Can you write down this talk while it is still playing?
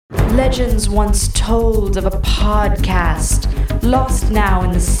Legends once told of a podcast, lost now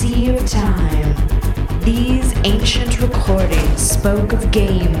in the sea of time. These ancient recordings spoke of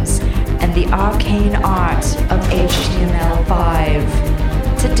games and the arcane art of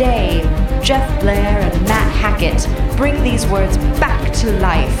HTML5. Today, Jeff Blair and Matt Hackett bring these words back to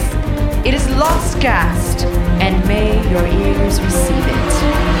life. It is Lostcast, and may your ears receive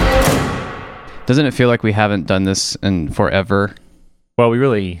it. Doesn't it feel like we haven't done this in forever? Well, we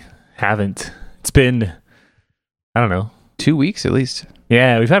really haven't. It's been, I don't know, 2 weeks at least.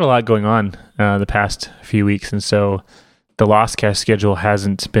 Yeah, we've had a lot going on the past few weeks, and so the Lostcast schedule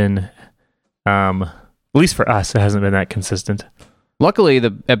hasn't been, at least for us, it hasn't been that consistent. Luckily,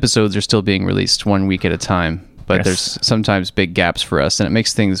 the episodes are still being released 1 week at a time, but Yes. There's sometimes big gaps for us, and it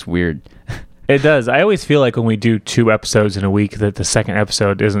makes things weird. It does. I always feel like when we do 2 episodes in a week that the second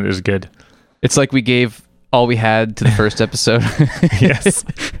episode isn't as good. It's like we gave all we had to the first episode. Yes.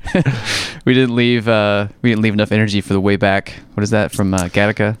 we didn't leave enough energy for the way back. What is that from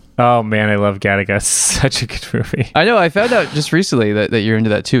Gattaca? Oh man, I love Gattaca. It's such a good movie. I know. I found out just recently that you're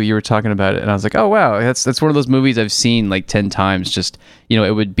into that too. You were talking about it, and I was like, oh wow, that's one of those movies I've seen like 10 times. Just,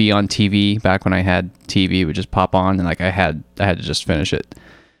 it would be on TV back when I had TV. It would just pop on, and like I had to just finish it.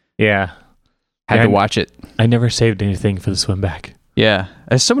 Yeah. Had to watch it. I never saved anything for the swim back. Yeah,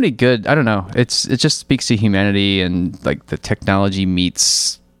 there's so many good. I don't know. It just speaks to humanity and like the technology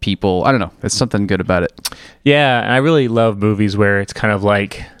meets people. I don't know. There's something good about it. Yeah, and I really love movies where it's kind of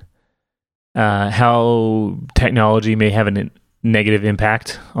like how technology may have a negative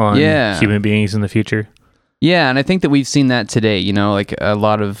impact on human beings in the future. Yeah, and I think that we've seen that today. Like a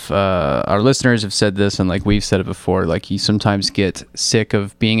lot of our listeners have said this, and like we've said it before. Like you sometimes get sick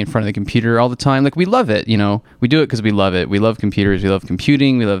of being in front of the computer all the time. Like we love it, we do it because we love it. We love computers, we love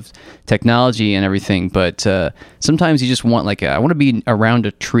computing, we love technology and everything. But sometimes you just want I want to be around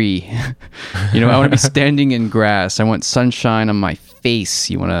a tree. I want to be standing in grass. I want sunshine on my face.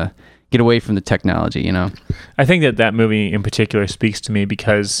 You want to get away from the technology. I think that movie in particular speaks to me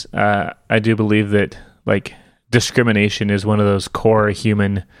because I do believe that discrimination is one of those core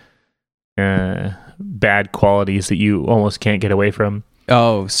human bad qualities that you almost can't get away from.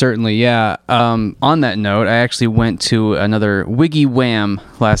 Oh, certainly, yeah. On that note, I actually went to another Wiggy Wham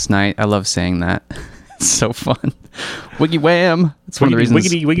last night. I love saying that. It's so fun. Wiggy Wham. It's one of the reasons.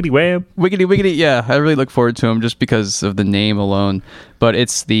 Wiggity Wham. Wiggity, yeah. I really look forward to them just because of the name alone. But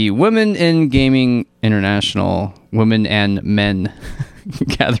it's the Women in Gaming International Women and Men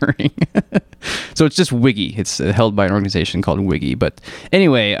gathering. So it's just Wiggy. It's held by an organization called Wiggy. But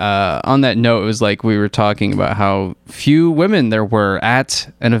anyway, on that note, it was like we were talking about how few women there were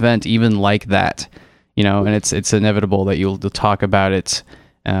at an event even like that, and it's inevitable that you'll talk about it.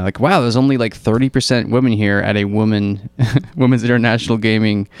 Wow, there's only 30% women here at a women's international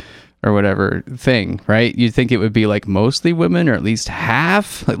gaming or whatever thing, right? You'd think it would be mostly women or at least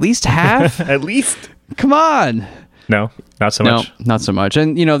half. At least half? At least? Come on. No, not so much. No, not so much.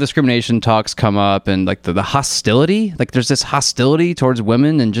 And, discrimination talks come up and the hostility, there's this hostility towards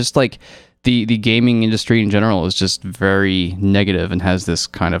women and just the gaming industry in general is just very negative and has this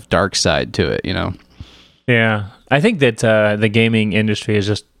kind of dark side to it, Yeah. I think that the gaming industry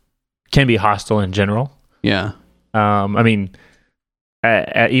can be hostile in general. Yeah. I mean,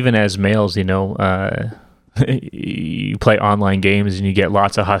 even as males, you play online games and you get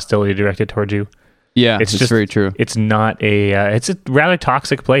lots of hostility directed towards you. Yeah, it's just very true. It's not it's a rather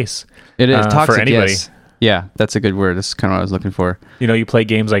toxic place. It is toxic for anybody. Yes. Yeah, that's a good word. That's kind of what I was looking for. You play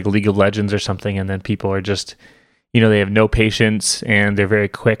games like League of Legends or something, and then people are just, they have no patience and they're very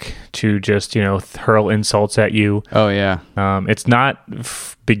quick to just, hurl insults at you. Oh yeah. It's not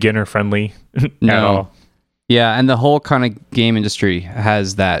beginner friendly at all. Yeah, and the whole kind of game industry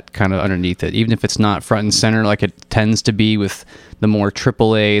has that kind of underneath it. Even if it's not front and center like it tends to be with the more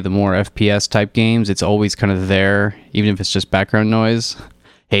AAA, the more FPS type games, it's always kind of there, even if it's just background noise.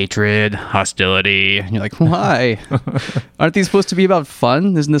 Hatred, hostility. And you're like, why? Aren't these supposed to be about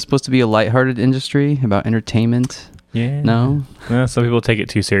fun? Isn't this supposed to be a lighthearted industry about entertainment? Yeah. No? Yeah, some people take it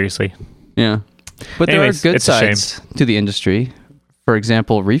too seriously. Yeah. But anyways, there are good it's a shame. sides to the industry. For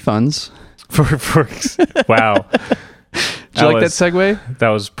example, refunds. Wow. Did you like that segue? That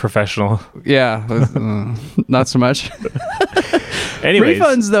was professional. Yeah, not so much. Anyways.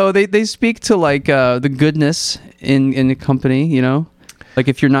 Refunds, though, they speak to the goodness in a company,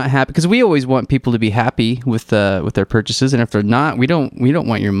 if you're not happy, because we always want people to be happy with their purchases, and if they're not, we don't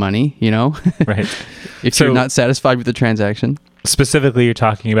want your money, Right. If you're not satisfied with the transaction. Specifically, you're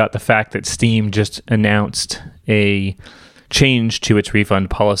talking about the fact that Steam just announced a change to its refund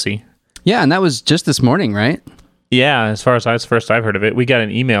policy. Yeah, and that was just this morning, right? Yeah, as far as that's first I've heard of it. We got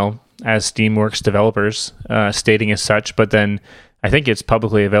an email as Steamworks developers stating as such, but then I think it's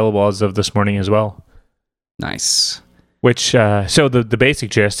publicly available as of this morning as well. Nice. Which, so the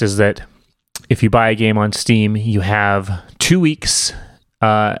basic gist is that if you buy a game on Steam, you have 2 weeks.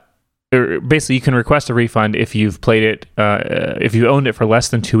 Or basically, you can request a refund if you've played it, if you owned it for less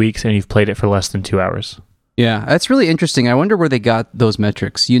than 2 weeks and you've played it for less than 2 hours. Yeah, that's really interesting. I wonder where they got those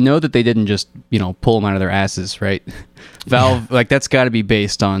metrics. You know that they didn't just, pull them out of their asses, right? Valve, that's got to be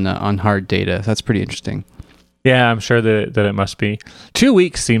based on hard data. That's pretty interesting. Yeah, I'm sure that it must be. 2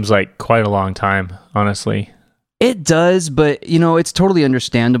 weeks seems like quite a long time, honestly. It does, but, it's totally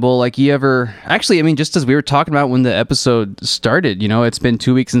understandable. Just as we were talking about when the episode started, it's been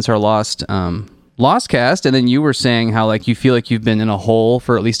 2 weeks since our Lostcast, and then you were saying how, you feel like you've been in a hole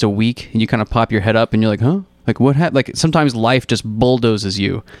for at least a week, and you kind of pop your head up, and you're like, huh? What happened? Sometimes life just bulldozes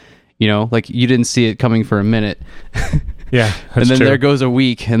you, you didn't see it coming for a minute. Yeah, and then true. There goes a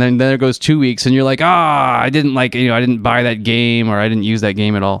week, and then there goes 2 weeks, and you're like, I didn't I didn't buy that game, or I didn't use that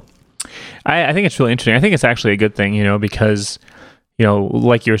game at all. I think it's really interesting. I think it's actually a good thing, because,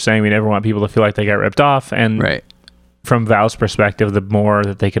 like you were saying, we never want people to feel like they got ripped off. And right. From Valve's perspective, the more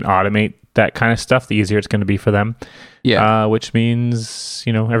that they can automate that kind of stuff, the easier it's going to be for them. Yeah. Which means,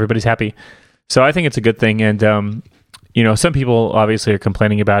 everybody's happy. So I think it's a good thing. And, some people obviously are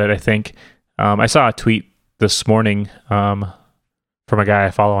complaining about it, I think. I saw a tweet this morning from a guy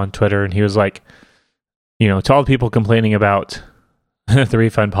I follow on Twitter, and he was like, to all the people complaining about the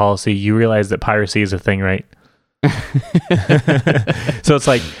refund policy, you realize that piracy is a thing, right? So it's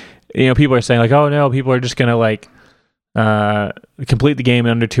like, people are saying oh no, people are just going to complete the game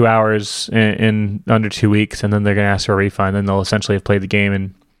in under 2 hours in under 2 weeks, and then they're going to ask for a refund, and they'll essentially have played the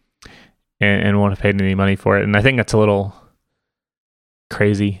game and won't have paid any money for it. And I think that's a little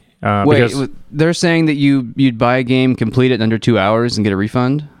crazy. Wait, they're saying that you'd buy a game, complete it in under 2 hours, and get a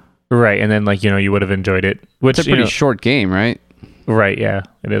refund? Right, and then you would have enjoyed it. Which it's a pretty short game, right? Right, yeah.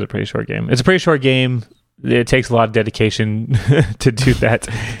 It is a pretty short game. It's a pretty short game. It takes a lot of dedication to do that.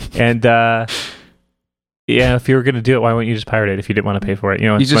 And if you were going to do it, why wouldn't you just pirate it if you didn't want to pay for it?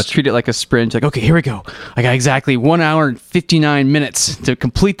 You just treat it like a sprint. Okay, here we go. I got exactly 1 hour and 59 minutes to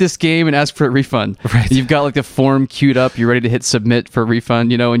complete this game and ask for a refund. Right. You've got the form queued up. You're ready to hit submit for a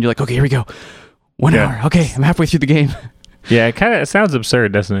refund, and you're like, okay, here we go. 1 hour. Okay, I'm halfway through the game. Yeah, it sounds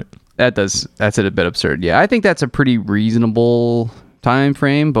absurd, doesn't it? That's a bit absurd. Yeah, I think that's a pretty reasonable time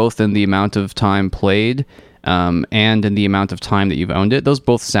frame, both in the amount of time played and in the amount of time that you've owned it. Those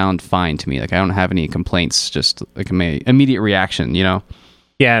both sound fine to me. I don't have any complaints, just my immediate reaction,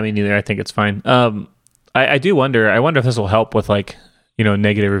 Yeah, me neither. I think it's fine. I do wonder. I wonder if this will help with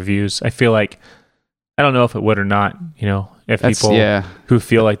negative reviews. I feel like I don't know if it would or not. If people who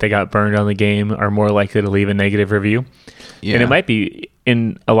feel like they got burned on the game are more likely to leave a negative review. Yeah. And it might be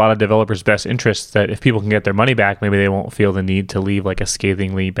in a lot of developers' best interest that if people can get their money back, maybe they won't feel the need to leave a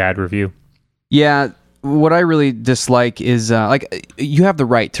scathingly bad review. Yeah. What I really dislike is you have the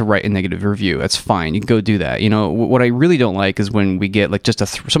right to write a negative review. That's fine. You can go do that. What I really don't like is when we get just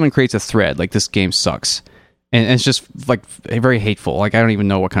someone creates a thread this game sucks. And it's just very hateful. I don't even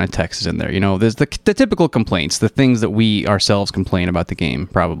know what kind of text is in there. There's the typical complaints, the things that we ourselves complain about the game,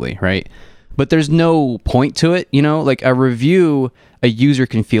 probably, right? But there's no point to it. A review, a user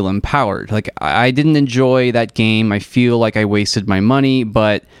can feel empowered. I didn't enjoy that game. I feel like I wasted my money,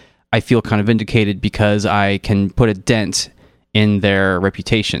 but I feel kind of vindicated because I can put a dent in their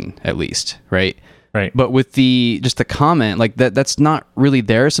reputation, at least, right? Right. But with the comment, that's not really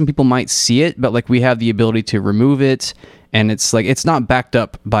there. Some people might see it, but we have the ability to remove it, and it's it's not backed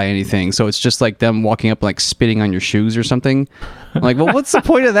up by anything. So it's just them walking up spitting on your shoes or something. Well, what's the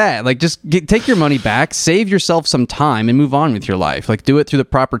point of that? Take your money back, save yourself some time, and move on with your life. Do it through the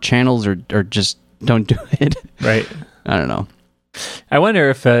proper channels, or just don't do it. Right. I don't know. I wonder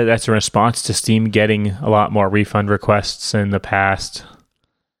if that's a response to Steam getting a lot more refund requests in the past.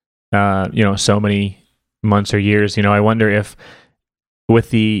 So many months or years. I wonder if with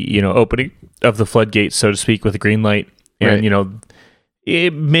the opening of the floodgates, so to speak, with the green light, and right.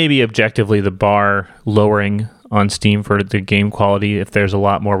 It may be objectively the bar lowering on Steam for the game quality if there's a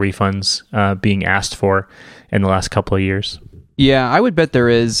lot more refunds being asked for in the last couple of years. Yeah, I would bet there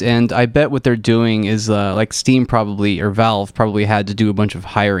is, and I bet what they're doing is Steam probably, or Valve probably had to do a bunch of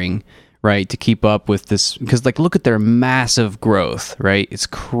hiring, right, to keep up with this, because look at their massive growth, right? It's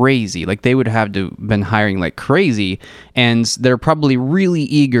crazy. They would have to been hiring crazy, and they're probably really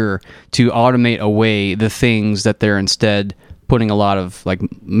eager to automate away the things that they're instead putting a lot of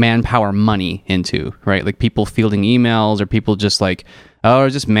manpower money into, right? People fielding emails, or people just oh,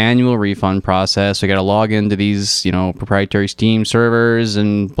 it's just manual refund process. We got to log into these, proprietary Steam servers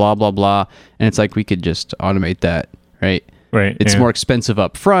and blah, blah, blah. And it's like, we could just automate that, right? Right. It's more expensive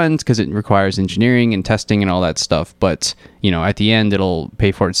up front because it requires engineering and testing and all that stuff. But, at the end, it'll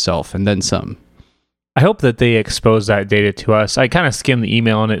pay for itself and then some. I hope that they expose that data to us. I kind of skimmed the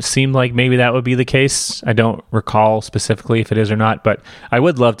email and it seemed like maybe that would be the case. I don't recall specifically if it is or not, but I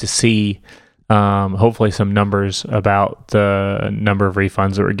would love to see hopefully some numbers about the number of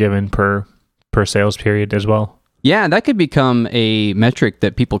refunds that were given per sales period as well. Yeah, that could become a metric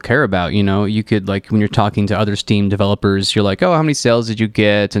that people care about. You could, like, when you're talking to other Steam developers, you're like, oh, how many sales did you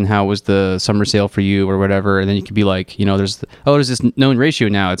get? And how was the summer sale for you or whatever? And then you could be like, there's this known ratio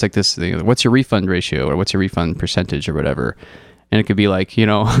now. It's like this, what's your refund ratio or what's your refund percentage or whatever? And it could be like,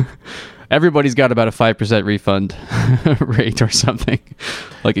 everybody's got about a 5% refund rate or something.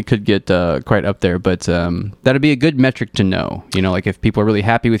 Like, it could get quite up there, but that'd be a good metric to know. Like, if people are really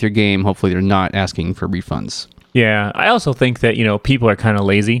happy with your game, hopefully they're not asking for refunds. Yeah, I also think that, people are kind of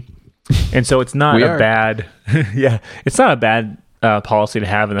lazy. And so it's not it's not a bad policy to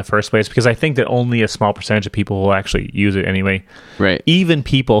have in the first place, because I think that only a small percentage of people will actually use it anyway. Right. Even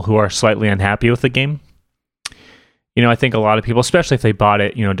people who are slightly unhappy with the game. I think a lot of people, especially if they bought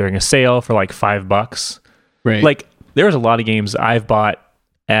it, during a sale for like $5. Right. Like, there's a lot of games I've bought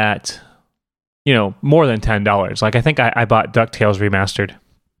at, more than $10. Like, I think I bought DuckTales Remastered.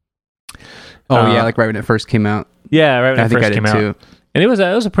 Oh, yeah, like right when it first came out. Yeah, right when it first came out. Too. And it was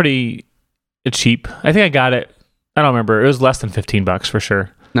a pretty cheap. I think I got it, I don't remember. It was less than $15 for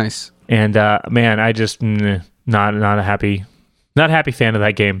sure. Nice. And man, I just not a happy fan of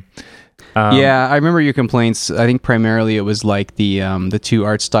that game. Yeah, I remember your complaints. I think primarily it was like the two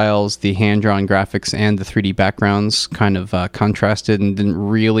art styles, the hand-drawn graphics and the 3D backgrounds kind of contrasted and didn't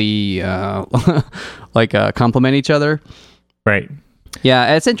really complement each other. Right.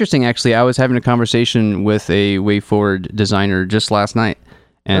 Yeah, it's interesting, actually. I was having a conversation with a WayForward designer just last night,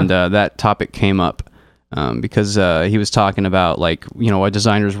 and that topic came up because he was talking about, like, a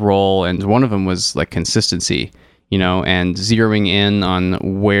designer's role, and one of them was, like, consistency, and zeroing in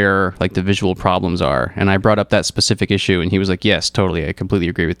on where, like, the visual problems are. And I brought up that specific issue, and he was like, yes, totally, I completely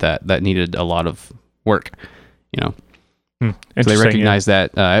agree with that. That needed a lot of work, So they recognize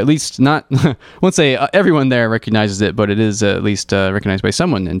that, at least not, I won't say everyone there recognizes it, but it is at least recognized by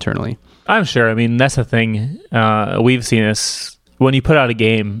someone internally. I'm sure. I mean, that's the thing. We've seen this when you put out a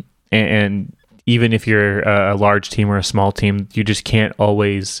game, and even if you're a large team or a small team, you just can't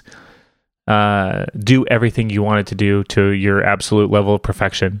always do everything you want it to do to your absolute level of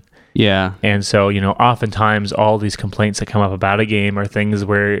perfection. Yeah. And so, oftentimes all these complaints that come up about a game are things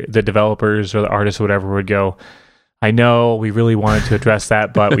where the developers or the artists or whatever would go, I know we really wanted to address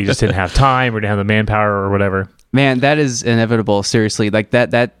that, but we just didn't have time or didn't have the manpower or whatever. Man, that is inevitable. Seriously, like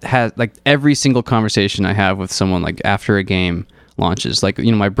that has, like, every single conversation I have with someone, like, after a game launches, like,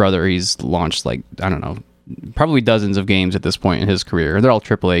 my brother, he's launched, like, I don't know, probably dozens of games at this point in his career. They're all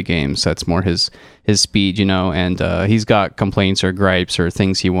AAA games. That's more his speed, and he's got complaints or gripes or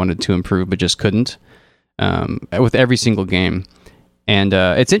things he wanted to improve but just couldn't with every single game. And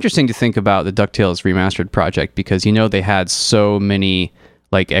it's interesting to think about the DuckTales Remastered project because, they had so many,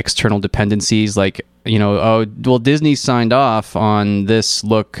 like, external dependencies, like, Disney signed off on this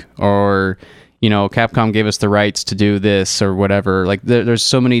look, or, Capcom gave us the rights to do this or whatever. Like, there's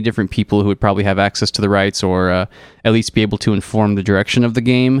so many different people who would probably have access to the rights or at least be able to inform the direction of the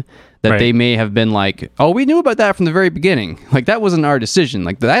game that they may have been like, oh, we knew about that from the very beginning. Like, that wasn't our decision.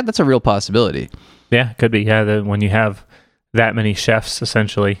 Like, that's a real possibility. Yeah, it could be. Yeah, when you have that many chefs,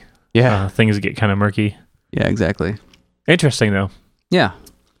 essentially, things get kind of murky. Yeah, exactly. Interesting, though. Yeah.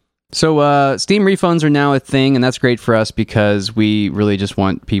 So Steam refunds are now a thing, and that's great for us because we really just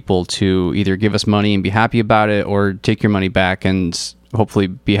want people to either give us money and be happy about it, or take your money back and hopefully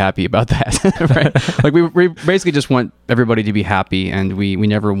be happy about that, right? Like, we basically just want everybody to be happy, and we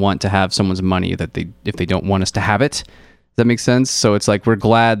never want to have someone's money if they don't want us to have it. Does that make sense? So it's like, we're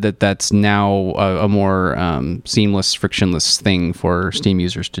glad that that's now a more seamless, frictionless thing for Steam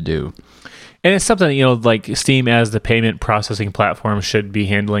users to do. And it's something, like Steam as the payment processing platform should be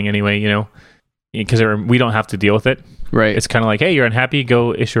handling anyway, because we don't have to deal with it. Right. It's kind of like, hey, you're unhappy,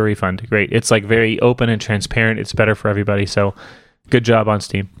 go issue a refund. Great. It's like very open and transparent. It's better for everybody. So good job on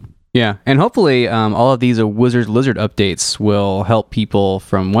Steam. Yeah. And hopefully all of these Wizard Lizard updates will help people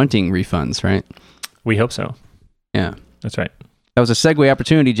from wanting refunds, right? We hope so. Yeah. That's right. That was a segue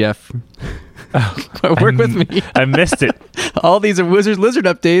opportunity, Jeff. Work with me. I missed it. All these are Wizard Lizard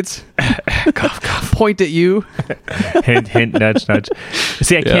updates. Cough, cough. point at you. Hint, hint, nudge, nudge.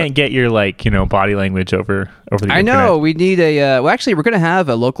 See, I can't get your body language over the internet. I know. We need well, actually, we're going to have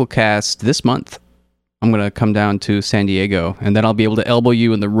a local cast this month. I'm going to come down to San Diego, and then I'll be able to elbow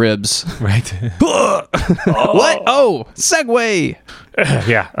you in the ribs. Right. What? Oh, segue.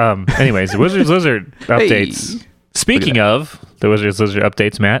 Yeah. Anyways, the Wizards Lizard updates. Hey. Speaking of the Wizards Lizard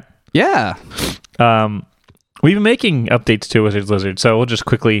updates, Matt. Yeah. We've been making updates to Wizards Lizard, so we'll just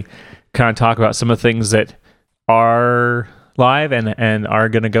quickly kind of talk about some of the things that are live and are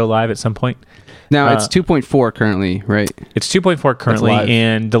going to go live at some point. Now, it's 2.4 currently, right? It's 2.4 currently,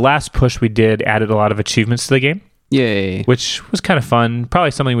 and the last push we did added a lot of achievements to the game. Yay. Which was kind of fun.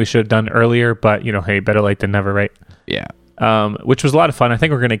 Probably something we should have done earlier, but, hey, better late than never, right? Yeah. Which was a lot of fun. I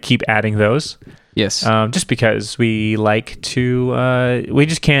think we're going to keep adding those. Yes. Just because we like to... we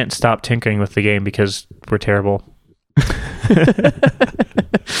just can't stop tinkering with the game because we're terrible.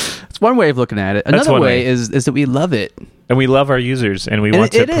 It's one way of looking at it. Another way is that we love it. And we love our users, and we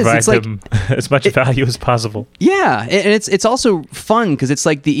want to provide them as much value as possible. Yeah, and it's also fun because it's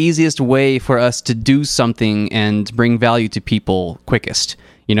like the easiest way for us to do something and bring value to people quickest.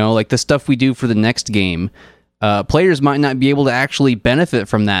 Like the stuff we do for the next game, players might not be able to actually benefit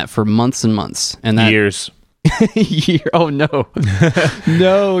from that for months and months. And years. Oh, no.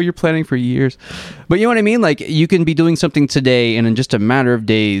 No, you're planning for years. But you know what I mean? Like, you can be doing something today, and in just a matter of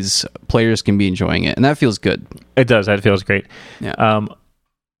days, players can be enjoying it. And that feels good. It does. That feels great. Yeah.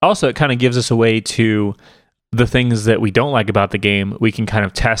 Also, it kind of gives us a way to the things that we don't like about the game. We can kind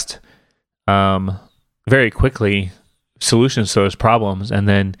of test very quickly solutions to those problems and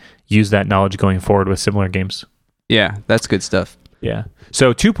then use that knowledge going forward with similar games. Yeah, that's good stuff. Yeah.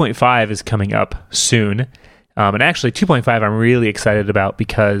 So 2.5 is coming up soon. And actually 2.5 I'm really excited about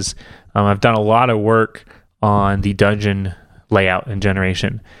because I've done a lot of work on the dungeon layout and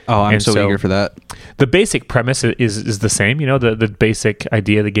generation. Oh, I'm so eager for that. The basic premise is the same. The basic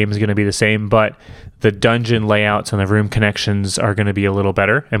idea of the game is going to be the same, but the dungeon layouts and the room connections are going to be a little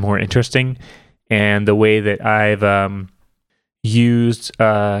better and more interesting. And the way that I've used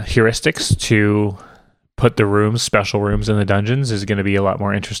heuristics to put the special rooms in the dungeons is going to be a lot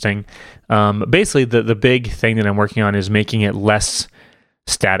more interesting. Basically, the big thing that I'm working on is making it less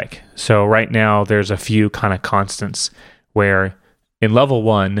static. So right now, there's a few kind of constants where in level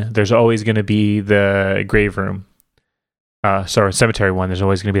 1, there's always going to be the grave room. Cemetery 1, there's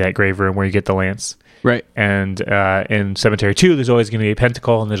always going to be that grave room where you get the lance. Right. And in Cemetery 2, there's always going to be a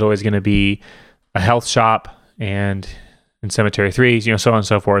pentacle, and there's always going to be a health shop, and in Cemetery 3, so on and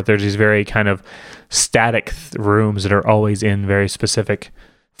so forth. There's these very kind of static rooms that are always in very specific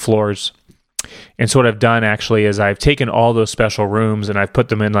floors. And so what I've done actually is I've taken all those special rooms and I've put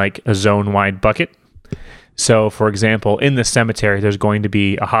them in like a zone-wide bucket. So for example, in the cemetery, there's going to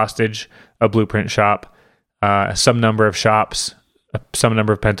be a hostage, a blueprint shop, some number of shops, some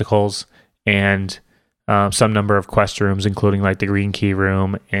number of pentacles, and some number of quest rooms, including like the green key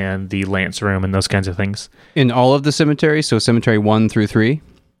room and the lance room and those kinds of things. In all of the cemeteries? So cemetery 1 through 3?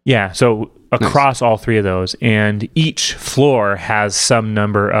 Yeah, so across all 3 of those. And each floor has some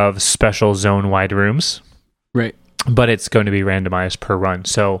number of special zone-wide rooms. Right. But it's going to be randomized per run.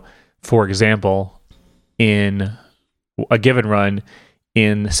 So, for example, in a given run,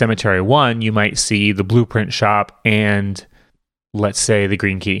 in Cemetery 1, you might see the blueprint shop and, let's say, the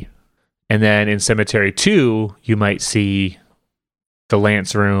green key. And then in Cemetery 2, you might see the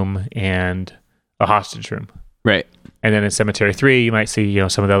lance room and a hostage room. Right. And then in Cemetery 3, you might see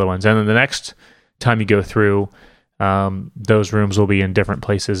some of the other ones. And then the next time you go through, those rooms will be in different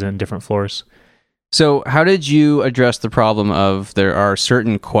places and different floors. So how did you address the problem of there are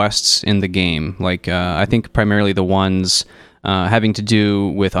certain quests in the game? Like I think primarily the ones having to do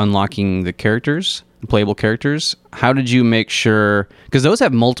with unlocking the characters, playable characters. How did you make sure, because those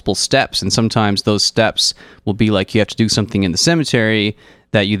have multiple steps, and sometimes those steps will be like you have to do something in the cemetery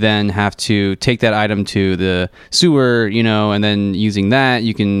that you then have to take that item to the sewer, and then using that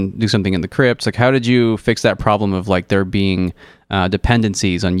you can do something in the crypts. Like, how did you fix that problem of like there being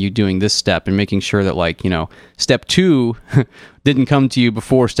dependencies on you doing this step and making sure that step 2 didn't come to you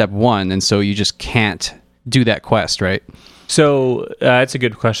before step 1, and so you just can't do that quest, right? So that's a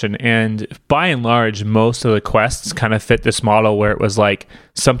good question. And by and large, most of the quests kind of fit this model where it was like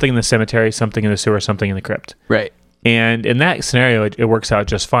something in the cemetery, something in the sewer, something in the crypt. Right. And in that scenario, it works out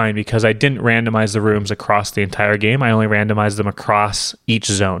just fine because I didn't randomize the rooms across the entire game. I only randomized them across each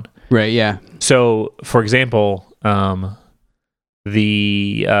zone. Right, yeah. So, for example,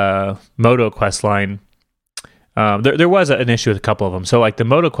 the Moto quest line, there was an issue with a couple of them. So, like the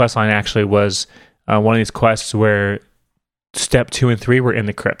Moto quest line actually was one of these quests where step 2 and 3 were in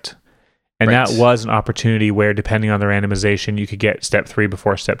the crypt. And that was an opportunity where, depending on the randomization, you could get step 3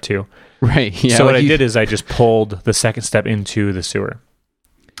 before step 2. Right. Yeah. So what I did is I just pulled the second step into the sewer.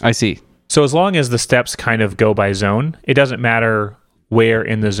 I see. So as long as the steps kind of go by zone, it doesn't matter where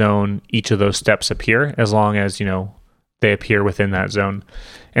in the zone each of those steps appear, as long as, they appear within that zone.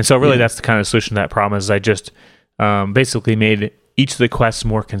 And so really that's the kind of solution to that problem is I just basically made each of the quests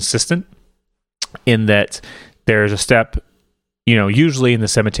more consistent in that there's a step, usually in the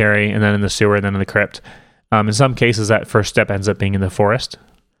cemetery and then in the sewer and then in the crypt. In some cases, that first step ends up being in the forest.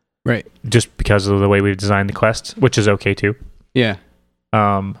 Right. Just because of the way we've designed the quest, which is okay too. Yeah.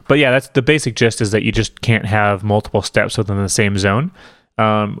 But yeah, that's the basic gist, is that you just can't have multiple steps within the same zone,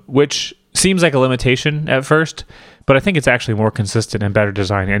 which seems like a limitation at first, but I think it's actually more consistent and better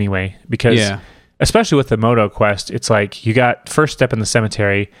design anyway, because especially with the Moto quest, it's like you got first step in the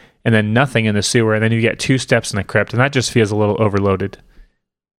cemetery and then nothing in the sewer, and then you get 2 steps in the crypt, and that just feels a little overloaded.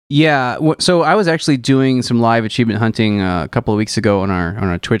 Yeah, so I was actually doing some live achievement hunting a couple of weeks ago on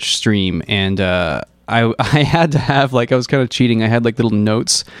our Twitch stream, and I had to have, I was kind of cheating. I had little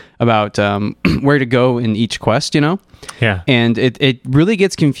notes about where to go in each quest, Yeah. And it really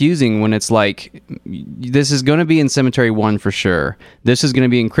gets confusing when it's this is going to be in Cemetery 1 for sure. This is going to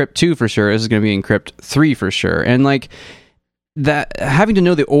be in Crypt 2 for sure. This is going to be in Crypt 3 for sure. And that having to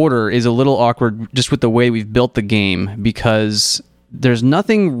know the order is a little awkward just with the way we've built the game, because there's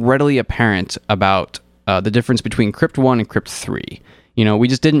nothing readily apparent about the difference between Crypt 1 and Crypt 3. We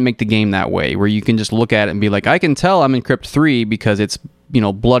just didn't make the game that way, where you can just look at it and be like, I can tell I'm in Crypt 3 because it's,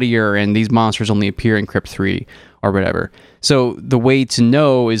 bloodier and these monsters only appear in Crypt 3 or whatever. So the way to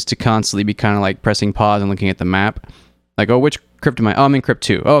know is to constantly be kind of pressing pause and looking at the map. Oh, which crypt am I? Oh, I'm in Crypt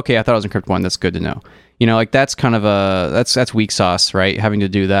 2. Oh, okay, I thought I was in Crypt 1. That's good to know. That's kind of that's weak sauce, right? Having to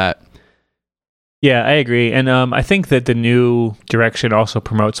do that. Yeah, I agree. And I think that the new direction also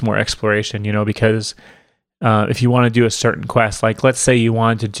promotes more exploration, because if you want to do a certain quest, let's say you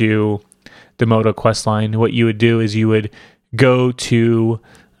wanted to do the Moto quest line, what you would do is you would go to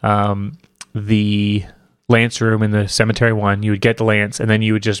the lance room in the Cemetery 1, you would get the lance, and then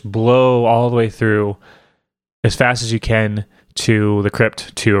you would just blow all the way through as fast as you can to the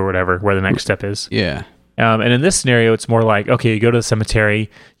Crypt 2 or whatever, where the next step is. Yeah. And in this scenario, it's more okay, you go to the cemetery,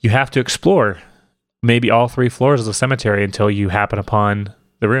 you have to explore maybe all 3 floors of the cemetery until you happen upon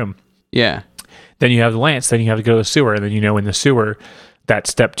the room. Yeah. Then you have the lance, then you have to go to the sewer, and then in the sewer, that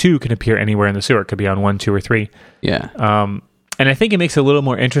step 2 can appear anywhere in the sewer. It could be on 1, 2, or 3. Yeah. And I think it makes it a little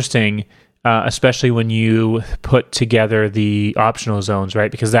more interesting, especially when you put together the optional zones,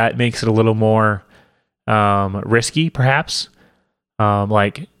 right? Because that makes it a little more risky, perhaps.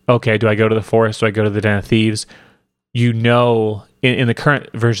 Okay, do I go to the forest? Do I go to the Den of Thieves? In the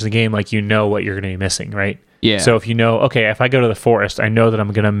current version of the game, what you're going to be missing, right? Yeah. So if okay, if I go to the forest, I know that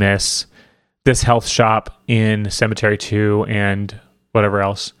I'm going to miss this health shop in Cemetery 2 and whatever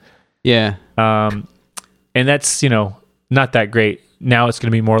else. Yeah. And that's, not that great. Now it's going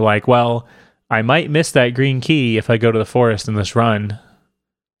to be more I might miss that green key if I go to the forest in this run.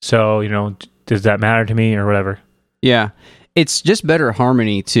 So, does that matter to me or whatever? Yeah. It's just better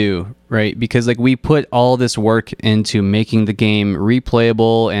harmony too, right? Because we put all this work into making the game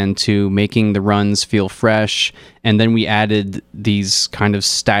replayable and to making the runs feel fresh, and then we added these kind of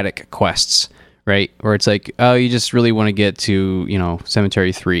static quests, right? Where it's oh, you just really want to get to,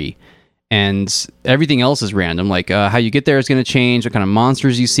 Cemetery 3. And everything else is random. How you get there is going to change. What kind of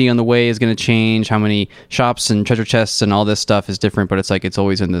monsters you see on the way is going to change. How many shops and treasure chests and all this stuff is different, but it's it's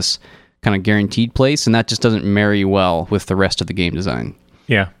always in this kind of guaranteed place, and that just doesn't marry well with the rest of the game design.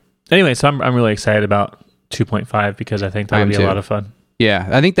 Yeah. Anyway, so I'm really excited about 2.5 because I think that'll be a lot of fun. Yeah,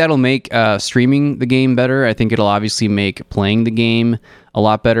 I think that'll make streaming the game better. I think it'll obviously make playing the game a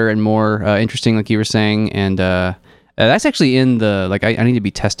lot better and more interesting, like you were saying. And that's actually in the I need to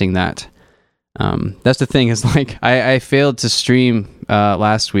be testing that. That's the thing is I failed to stream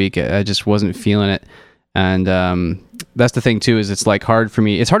last week. I just wasn't feeling it, and that's the thing too, is it's hard for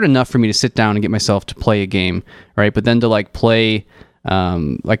me. It's hard enough for me to sit down and get myself to play a game, right? But then to play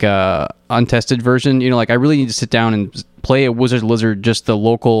a untested version, I really need to sit down and play a Wizard Lizard, just the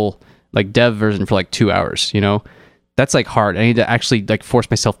local dev version for 2 hours. That's hard. I need to actually force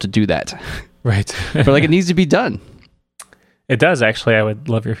myself to do that. Right. But it needs to be done. It does, actually. I would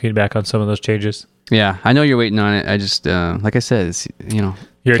love your feedback on some of those changes. Yeah, I know you're waiting on it. I just, like I said, it's,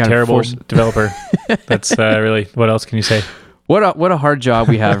 you're a terrible developer. That's really, what else can you say? What a hard job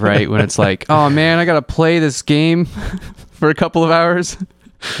we have, right? When it's oh man, I got to play this game for a couple of hours.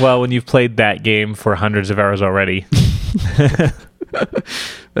 Well, when you've played that game for hundreds of hours already.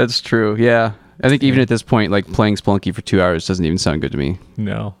 That's true. Yeah. I think even at this point, like playing Spelunky for 2 hours doesn't even sound good to me.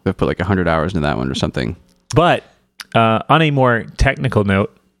 No. I've put like 100 hours into that one or something. But on a more technical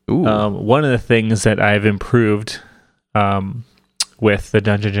note, one of the things that I've improved with the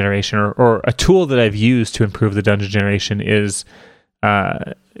dungeon generation, or a tool that I've used to improve the dungeon generation, is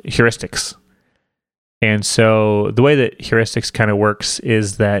heuristics. And so the way that heuristics kind of works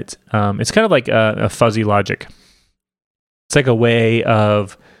is that it's kind of like a fuzzy logic. It's like a way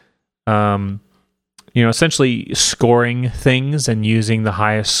of, essentially scoring things and using the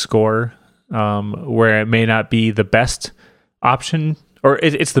highest score where it may not be the best option, or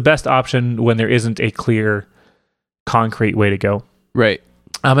it's the best option when there isn't a clear, concrete way to go. Right.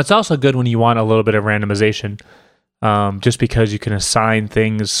 It's also good when you want a little bit of randomization, just because you can assign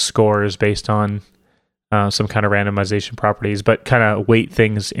things scores based on some kind of randomization properties, but kind of weight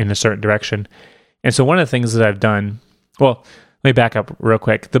things in a certain direction. And so one of the things that I've done, well, let me back up real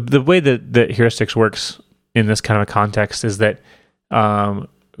quick. The way that heuristics works in this kind of a context is that,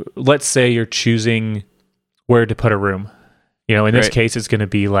 let's say you're choosing where to put a room. In this case, it's going to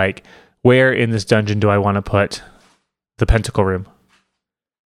be like, where in this dungeon do I want to put the pentacle room?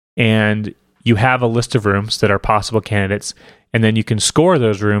 And you have a list of rooms that are possible candidates, and then you can score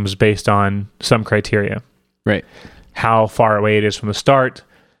those rooms based on some criteria. Right. How far away it is from the start,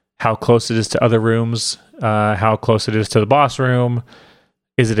 how close it is to other rooms, how close it is to the boss room.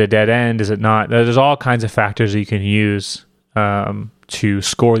 Is it a dead end? Is it not? There's all kinds of factors that you can use to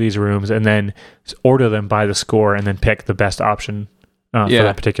score these rooms, and then order them by the score, and then pick the best option for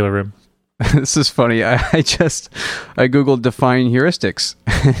that particular room. This is funny. I Googled define heuristics.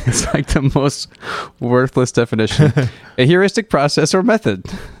 It's like the most worthless definition. A heuristic process or method.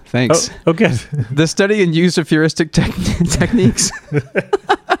 Thanks. Oh, good. The study and use of heuristic techniques.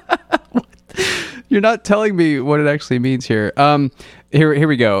 You're not telling me what it actually means here. Here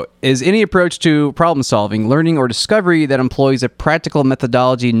we go. Is any approach to problem solving, learning, or discovery that employs a practical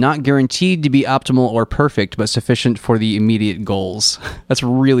methodology not guaranteed to be optimal or perfect, but sufficient for the immediate goals? That's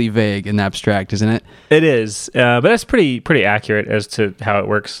really vague and abstract, isn't it? It is, but that's pretty accurate as to how it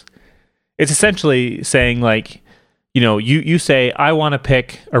works. It's essentially saying, like, you say, I want to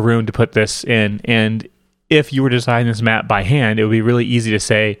pick a room to put this in, and if you were designing this map by hand, it would be really easy to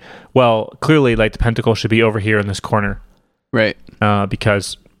say, well, clearly, like, the pentacle should be over here in this corner. Right.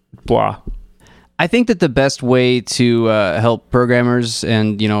 Because blah. I think that the best way to help programmers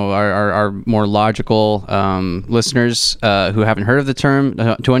and our more logical listeners who haven't heard of the term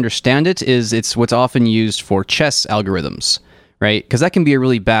to understand it is it's what's often used for chess algorithms, right? Because that can be a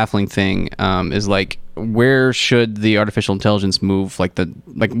really baffling thing. Is like, where should the artificial intelligence move?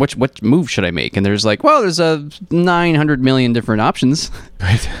 What move should I make? And there's like, well, there's 900 million different options,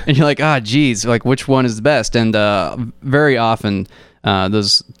 right? And you're like, geez, like which one is the best? And very often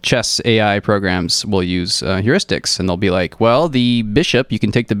those chess AI programs will use heuristics, and they'll be like, well, the bishop, you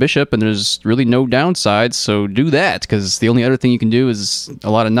can take the bishop, and there's really no downsides, so do that, because the only other thing you can do is a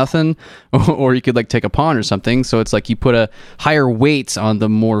lot of nothing, or you could like take a pawn or something. So it's like you put a higher weight on the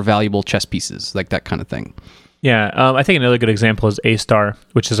more valuable chess pieces, like that kind of thing. Yeah, I think another good example is A-star,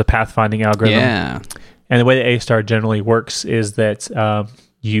 which is a pathfinding algorithm. Yeah. And the way that A-star generally works is that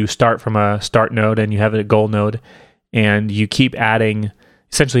you start from a start node and you have a goal node, and you keep adding.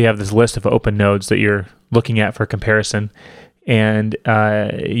 Essentially, you have this list of open nodes that you're looking at for comparison, and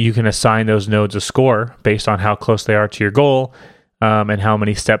you can assign those nodes a score based on how close they are to your goal, and how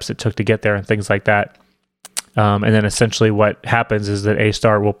many steps it took to get there, and things like that. And then essentially what happens is that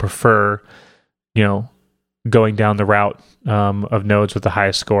A-star will prefer, going down the route of nodes with the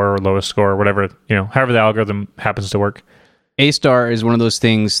highest score or lowest score, or whatever, however the algorithm happens to work. A-star is one of those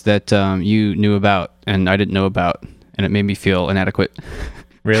things that you knew about and I didn't know about, and it made me feel inadequate.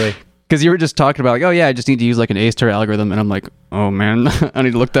 Really? Because you were just talking about, like, oh yeah, I just need to use like an A-star algorithm, and I'm like, oh man, I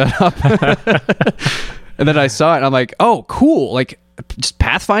need to look that up. And then I saw it, and I'm like, oh, cool, like just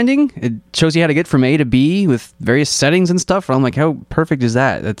pathfinding. It shows you how to get from A to B with various settings and stuff. And I'm like, how perfect is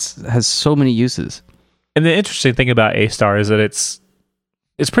that? It has so many uses. And the interesting thing about A-star is that it's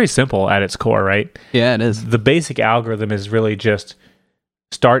pretty simple at its core, right? Yeah, it is. The basic algorithm is really just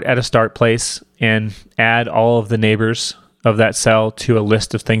start at a start place and add all of the neighbors of that cell to a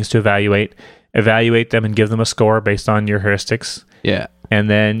list of things to evaluate them and give them a score based on your heuristics. Yeah. And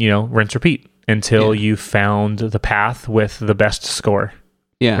then, rinse, repeat until you found the path with the best score.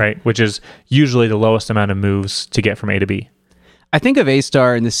 Yeah. Right? Which is usually the lowest amount of moves to get from A to B. I think of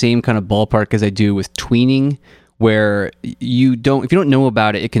A-star in the same kind of ballpark as I do with tweening, where if you don't know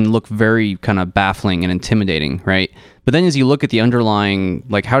about it, it can look very kind of baffling and intimidating, right? But then as you look at the underlying,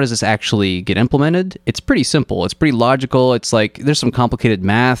 like, how does this actually get implemented? It's pretty simple. It's pretty logical. It's like there's some complicated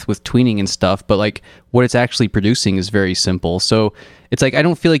math with tweening and stuff, but like what it's actually producing is very simple. So it's like I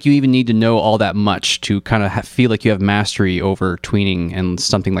don't feel like you even need to know all that much to kind of feel like you have mastery over tweening and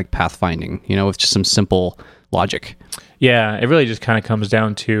something like pathfinding, with just some simple logic. Yeah, it really just kind of comes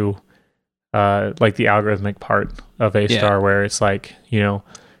down to like the algorithmic part of A-star, where it's like,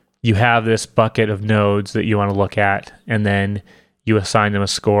 you have this bucket of nodes that you want to look at, and then you assign them a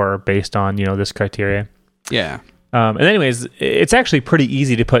score based on, this criteria. Yeah. And anyways, it's actually pretty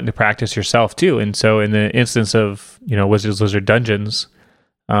easy to put into practice yourself too. And so in the instance of, Wizards Lizard Dungeons,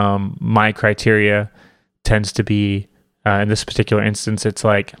 my criteria tends to be, in this particular instance, it's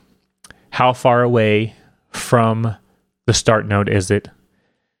like, how far away from the start node is it?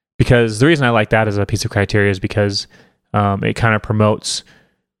 Because the reason I like that as a piece of criteria is because it kind of promotes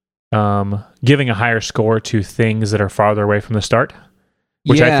giving a higher score to things that are farther away from the start,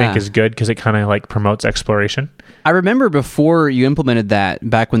 which I think is good because it kind of like promotes exploration. I remember before you implemented that,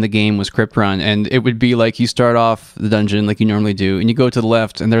 back when the game was crypt run, and it would be like you start off the dungeon like you normally do, and you go to the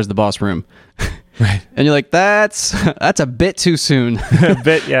left, and there's the boss room. Right. And you're like, that's a bit too soon. A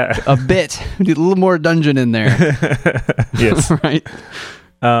bit, yeah. A bit. We need a little more dungeon in there. Yes. Right.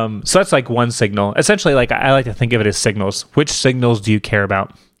 So that's like one signal. Essentially, like I like to think of it as signals. Which signals do you care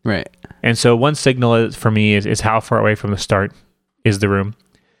about? Right. And so one signal for me is how far away from the start is the room.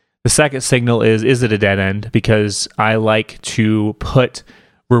 The second signal is it a dead end? Because I like to put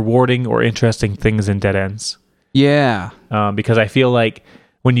rewarding or interesting things in dead ends. Yeah. Because I feel like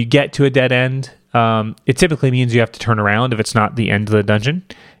when you get to a dead end, it typically means you have to turn around if it's not the end of the dungeon.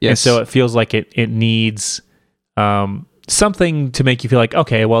 Yes. And so it feels like it needs something to make you feel like,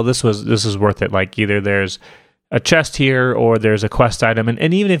 okay, well, this is worth it. Like either there's a chest here or there's a quest item.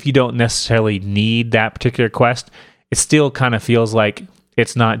 And even if you don't necessarily need that particular quest, it still kind of feels like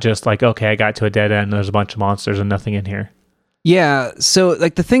it's not just like, okay, I got to a dead end, there's a bunch of monsters and nothing in here. Yeah, so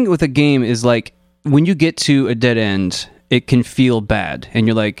like the thing with a game is like when you get to a dead end, it can feel bad and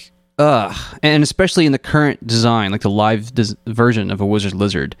you're like, ugh. And especially in the current design, like the live version of a Wizard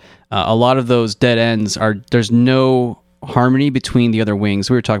Lizard, a lot of those dead ends there's no harmony between the other wings.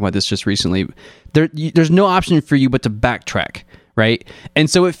 We were talking about this just recently. There's no option for you but to backtrack, right? And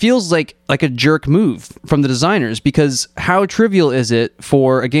so it feels like a jerk move from the designers, because how trivial is it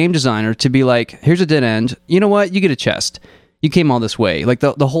for a game designer to be like, here's a dead end, you know what, you get a chest. You came all this way. Like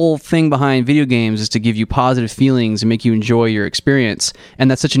the whole thing behind video games is to give you positive feelings and make you enjoy your experience. And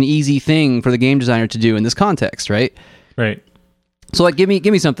that's such an easy thing for the game designer to do in this context, right? Right. So like, give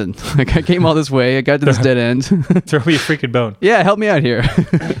me something. Like I came all this way, I got to this dead end. Throw me a freaking bone. Yeah, help me out here.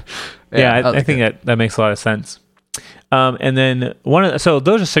 I think that makes a lot of sense. And then so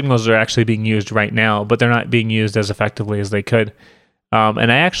those are signals that are actually being used right now, but they're not being used as effectively as they could.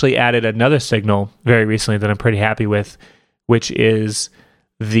 And I actually added another signal very recently that I'm pretty happy with, which is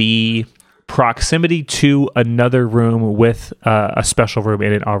the proximity to another room with a special room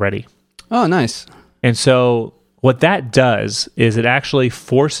in it already. Oh, nice. And so what that does is it actually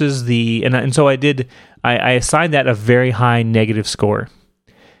forces and so I assigned that a very high negative score.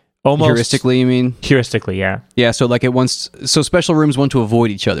 Almost heuristically, you mean? Heuristically, yeah. Yeah, so like so special rooms want to avoid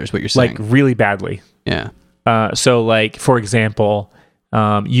each other is what you're saying. Like really badly. Yeah. So like, for example,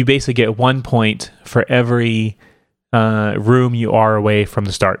 you basically get 1 point for every room you are away from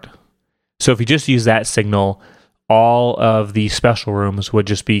the start. So if you just use that signal, all of the special rooms would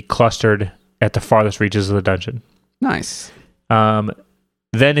just be clustered at the farthest reaches of the dungeon. Nice. Then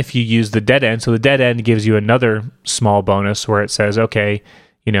if you use the dead end, so the dead end gives you another small bonus where it says, okay,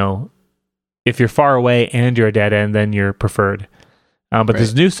 if you're far away and you're a dead end, then you're preferred. But right.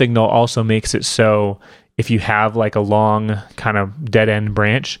 This new signal also makes it so if you have like a long kind of dead end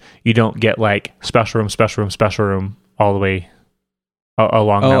branch, you don't get like special room all the way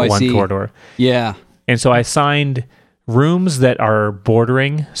along that one corridor. Yeah. And so I assigned rooms that are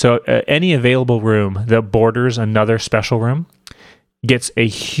bordering. So any available room that borders another special room gets a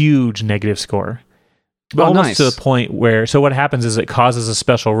huge negative score. Almost nice. To the point where, so what happens is it causes the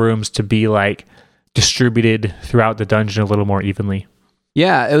special rooms to be like distributed throughout the dungeon a little more evenly.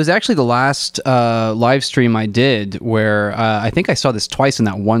 Yeah, it was actually the last live stream I did where I think I saw this twice in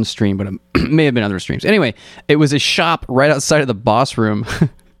that one stream, but it may have been other streams. Anyway, it was a shop right outside of the boss room.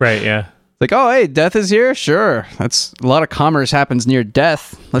 Right, yeah. Like, oh, hey, death is here? Sure. That's a lot of commerce happens near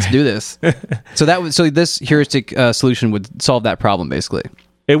death. Let's do this. So this heuristic solution would solve that problem, basically.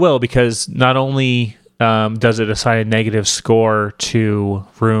 It will, because not only does it assign a negative score to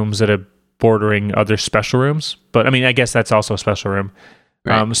rooms that bordering other special rooms. But I mean, I guess that's also a special room.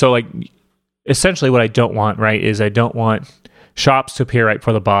 Right. So like, essentially what I don't want, right, is I don't want shops to appear right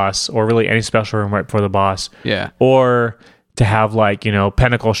before the boss, or really any special room right before the boss. Yeah. Or to have like,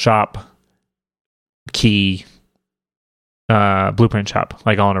 Pinnacle shop, key, blueprint shop,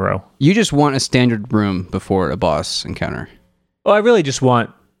 like all in a row. You just want a standard room before a boss encounter. Well, I really just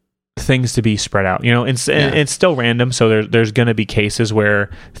want things to be spread out, and it's still random. So there's going to be cases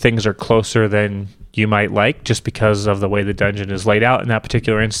where things are closer than you might like, just because of the way the dungeon is laid out in that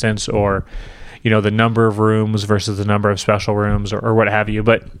particular instance, or the number of rooms versus the number of special rooms, or what have you.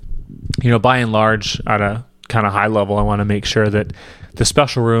 But by and large, at a kind of high level, I want to make sure that the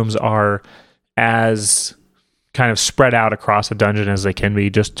special rooms are as kind of spread out across the dungeon as they can be,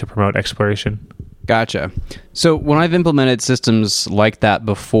 just to promote exploration. Gotcha. So when I've implemented systems like that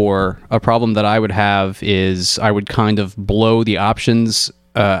before, a problem that I would have is I would kind of blow the options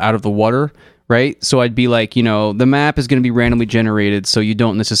out of the water, right? So I'd be like, the map is going to be randomly generated, so you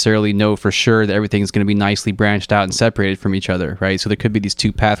don't necessarily know for sure that everything's going to be nicely branched out and separated from each other, right? So there could be these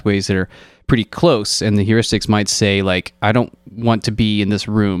two pathways that are pretty close, and the heuristics might say, like, I don't want to be in this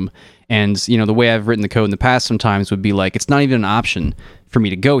room. And, the way I've written the code in the past sometimes would be like, it's not even an option for me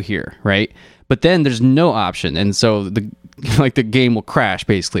to go here, right? But then there's no option, and so the game will crash,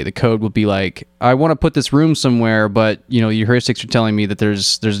 basically. The code will be like, I want to put this room somewhere, but your heuristics are telling me that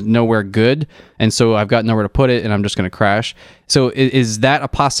there's nowhere good, and so I've got nowhere to put it, and I'm just going to crash. So is that a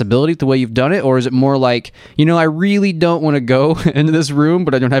possibility the way you've done it, or is it more like, I really don't want to go into this room,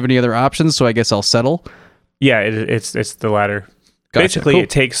 but I don't have any other options, so I guess I'll settle? Yeah, it's the latter. Gotcha. Basically, cool. It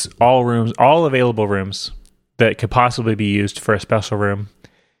takes all available rooms that could possibly be used for a special room,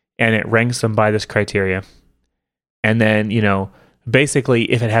 and it ranks them by this criteria. And then, basically,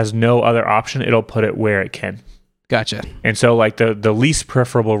 if it has no other option, it'll put it where it can. Gotcha. And so, like, the least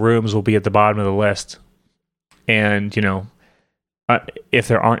preferable rooms will be at the bottom of the list. And, if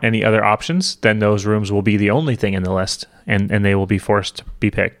there aren't any other options, then those rooms will be the only thing in the list, and they will be forced to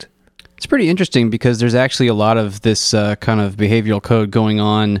be picked. It's pretty interesting because there's actually a lot of this kind of behavioral code going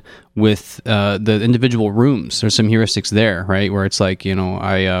on with the individual rooms. There's some heuristics there, right? Where it's like,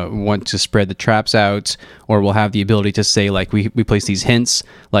 I want to spread the traps out, or we'll have the ability to say, like, we place these hints,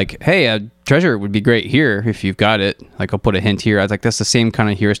 like, hey, a treasure would be great here if you've got it. Like, I'll put a hint here. I was like, that's the same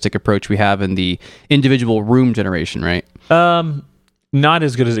kind of heuristic approach we have in the individual room generation, right? Not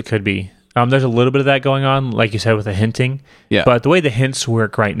as good as it could be. There's a little bit of that going on, like you said, with the hinting. Yeah. But the way the hints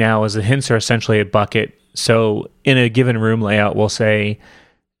work right now is the hints are essentially a bucket. So in a given room layout, we'll say,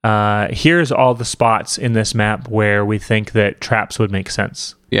 here's all the spots in this map where we think that traps would make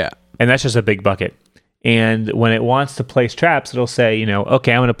sense. Yeah. And that's just a big bucket. And when it wants to place traps, it'll say,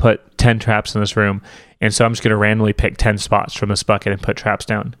 okay, I'm going to put 10 traps in this room. And so I'm just going to randomly pick 10 spots from this bucket and put traps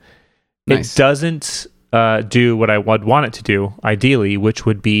down. Nice. It doesn't do what I would want it to do, ideally, which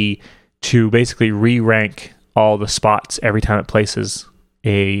would be to basically re-rank all the spots every time it places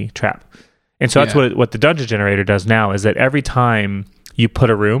a trap. And so that's what the dungeon generator does now, is that every time you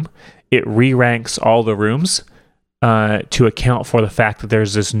put a room, it re-ranks all the rooms to account for the fact that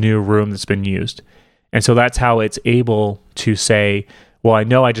there's this new room that's been used. And so that's how it's able to say, well, I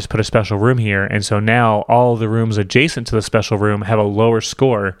know I just put a special room here, and so now all the rooms adjacent to the special room have a lower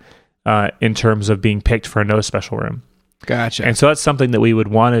score in terms of being picked for another special room. Gotcha. And so that's something that we would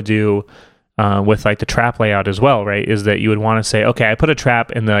want to do with like the trap layout as well, right? Is that you would want to say, okay, I put a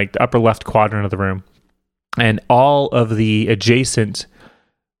trap in the upper left quadrant of the room, and all of the adjacent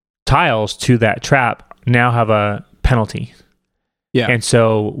tiles to that trap now have a penalty. Yeah. And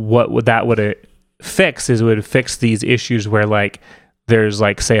so what would fix is it would fix these issues where like there's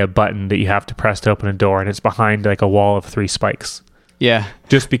like, say, a button that you have to press to open a door, and it's behind like a wall of 3 spikes. Yeah.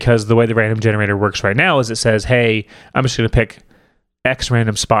 Just because the way the random generator works right now is it says, hey, I'm just going to pick X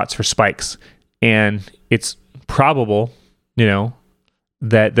random spots for spikes. And it's probable,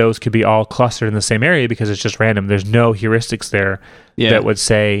 that those could be all clustered in the same area because it's just random. There's no heuristics there that would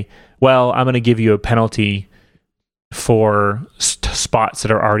say, well, I'm going to give you a penalty for spots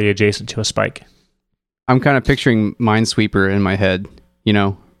that are already adjacent to a spike. I'm kind of picturing Minesweeper in my head,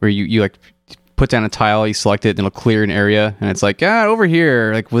 where you like put down a tile, you select it, and it'll clear an area, and it's like, over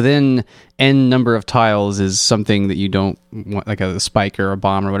here, like within n number of tiles is something that you don't want, like a spike or a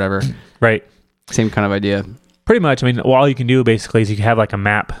bomb or whatever. Right. Same kind of idea. Pretty much. I mean, all you can do basically is you can have like a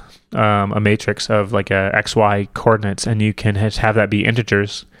map, a matrix of like a XY coordinates, and you can have that be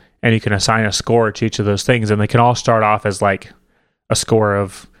integers, and you can assign a score to each of those things, and they can all start off as like a score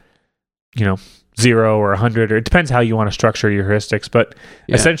of, 0 or 100, or it depends how you want to structure your heuristics, but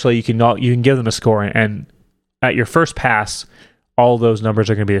essentially you can give them a score, and at your first pass all those numbers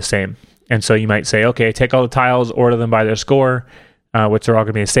are going to be the same, And so you might say, okay, take all the tiles, order them by their score, which are all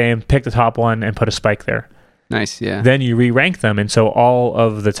going to be the same, pick the top one and put a spike there. Nice, yeah. Then you re-rank them, and so all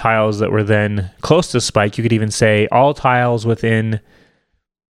of the tiles that were then close to spike, you could even say all tiles within,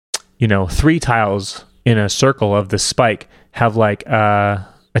 3 tiles in a circle of the spike have like a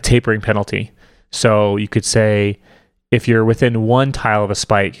tapering penalty. So you could say if you're within 1 tile of a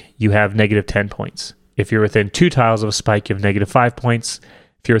spike, you have negative 10 points. If you're within 2 tiles of a spike, you have negative 5 points.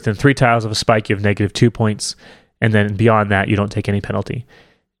 If you're within 3 tiles of a spike, you have negative 2 points. And then beyond that, you don't take any penalty.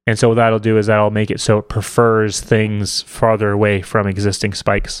 And so what that'll do is that'll make it so it prefers things farther away from existing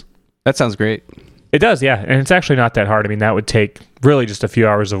spikes. That sounds great. It does, yeah. And it's actually not that hard. I mean, that would take really just a few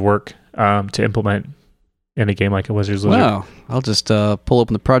hours of work to implement in a game like a Wizard's Lizard. Wow. I'll just pull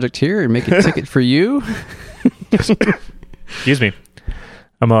open the project here and make a ticket for you. Excuse me.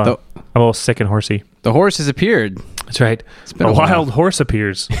 I'm a little sick and horsey. The horse has appeared. That's right. It's been a wild horse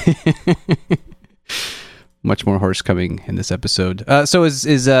appears. Much more horse coming in this episode. So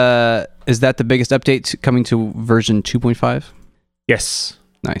is that the biggest update coming to version 2.5? Yes.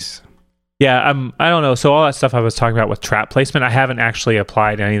 Nice. Yeah, I don't know. So all that stuff I was talking about with trap placement, I haven't actually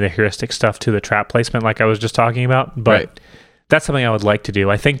applied any of the heuristic stuff to the trap placement like I was just talking about, but that's something I would like to do.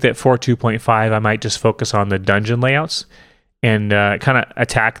 I think that for 2.5, I might just focus on the dungeon layouts and kind of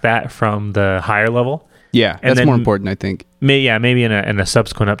attack that from the higher level. Yeah, that's more important, I think. Maybe in a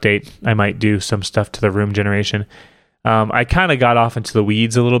subsequent update, I might do some stuff to the room generation. I kind of got off into the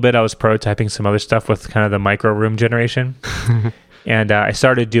weeds a little bit. I was prototyping some other stuff with kind of the micro room generation. And I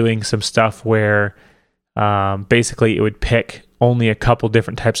started doing some stuff where basically it would pick only a couple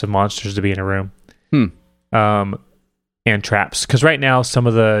different types of monsters to be in a room. And traps. Because right now, some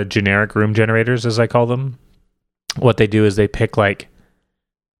of the generic room generators, as I call them, what they do is they pick like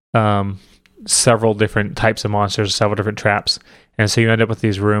several different types of monsters, several different traps. And so you end up with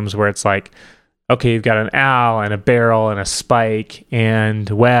these rooms where it's like, okay, you've got an owl and a barrel and a spike and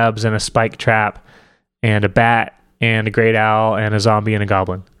webs and a spike trap and a bat and a great owl and a zombie and a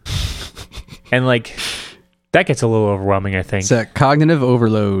goblin. And like, that gets a little overwhelming, I think. It's a cognitive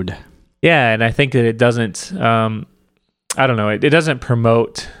overload. Yeah, and I think that it doesn't, I don't know, it doesn't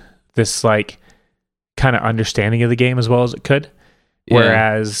promote this like kind of understanding of the game as well as it could. Yeah.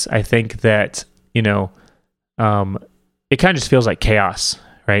 Whereas I think that, it kind of just feels like chaos,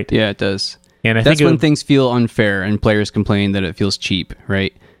 right? Yeah, it does. And I think that's when things feel unfair and players complain that it feels cheap,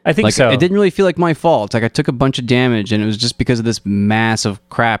 right? I think so. It didn't really feel like my fault. Like I took a bunch of damage and it was just because of this mass of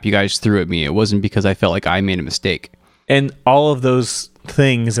crap you guys threw at me. It wasn't because I felt like I made a mistake. And all of those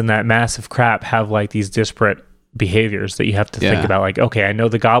things and that massive crap have like these disparate behaviors that you have to think about. Like, okay, I know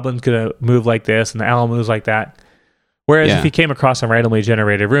the goblin's going to move like this and the owl moves like that. Whereas if you came across a randomly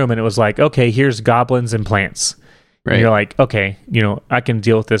generated room and it was like, okay, here's goblins and plants. Right. And you're like, okay, I can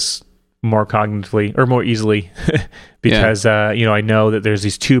deal with this more cognitively or more easily because, I know that there's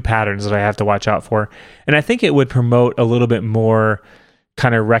these 2 patterns that I have to watch out for. And I think it would promote a little bit more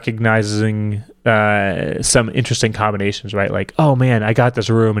kind of recognizing some interesting combinations, right? Like, oh man, I got this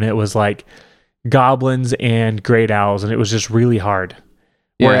room and it was like goblins and great owls and it was just really hard.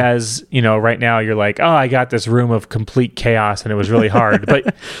 Yeah. Whereas, right now you're like, oh, I got this room of complete chaos and it was really hard,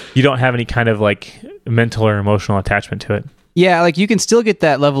 but you don't have any kind of like mental or emotional attachment to it. Yeah, like you can still get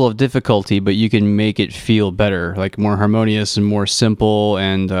that level of difficulty, but you can make it feel better, like more harmonious and more simple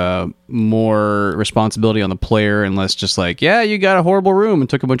and more responsibility on the player and less just like, yeah, you got a horrible room and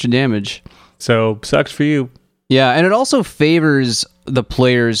took a bunch of damage. So, sucks for you. Yeah, and it also favors the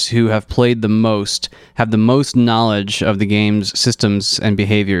players who have played the most, have the most knowledge of the game's systems and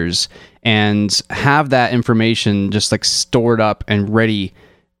behaviors, and have that information just like stored up and ready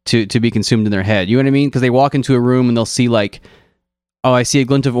to be consumed in their head. You know what I mean? Because they walk into a room and they'll see like, oh, I see a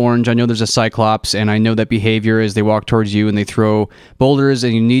glint of orange. I know there's a cyclops, and I know that behavior as they walk towards you and they throw boulders,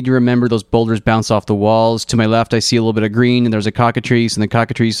 and you need to remember those boulders bounce off the walls. To my left, I see a little bit of green, and there's a cockatrice, and the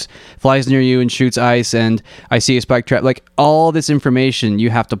cockatrice flies near you and shoots ice, and I see a spike trap. Like, all this information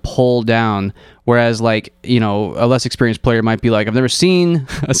you have to pull down, whereas, like, a less experienced player might be like, I've never seen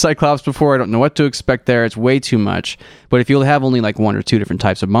a cyclops before. I don't know what to expect there. It's way too much. But if you have only, like, 1 or 2 different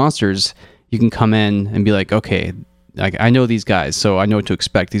types of monsters, you can come in and be like, okay, like I know these guys, so I know what to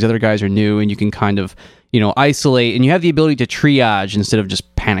expect. These other guys are new, and you can kind of, isolate, and you have the ability to triage instead of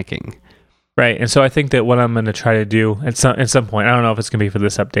just panicking. Right, and so I think that what I'm going to try to do at some point, I don't know if it's going to be for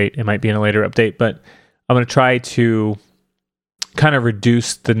this update, it might be in a later update, but I'm going to try to kind of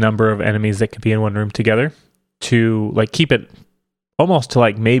reduce the number of enemies that could be in one room together to like keep it almost to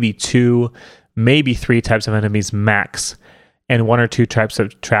like maybe 2, maybe 3 types of enemies max, and 1 or 2 types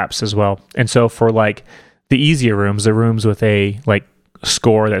of traps as well. And so for like the easier rooms, the rooms with a like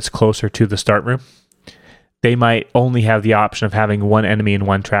score that's closer to the start room, they might only have the option of having one enemy and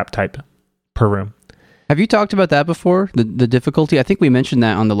one trap type per room. Have you talked about that before? The difficulty? I think we mentioned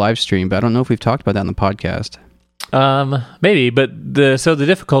that on the live stream, but I don't know if we've talked about that on the podcast. Maybe, but the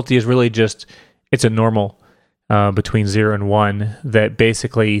difficulty is really just, it's a normal between 0 and 1 that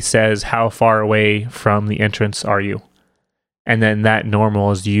basically says how far away from the entrance are you. And then that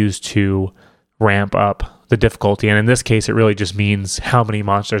normal is used to ramp up the difficulty. And in this case, it really just means how many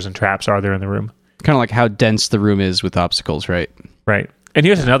monsters and traps are there in the room. Kind of like how dense the room is with obstacles, right? Right. And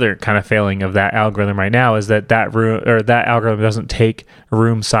here's another kind of failing of that algorithm right now is that room, or that algorithm doesn't take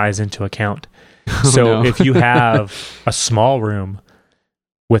room size into account. So if you have a small room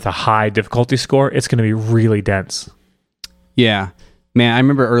with a high difficulty score, it's going to be really dense. Yeah. Man, I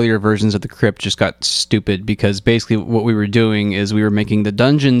remember earlier versions of the crypt just got stupid because basically what we were doing is we were making the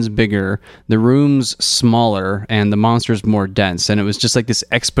dungeons bigger, the rooms smaller, and the monsters more dense. And it was just like this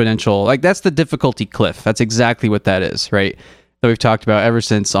exponential, like that's the difficulty cliff. That's exactly what that is, right? That we've talked about ever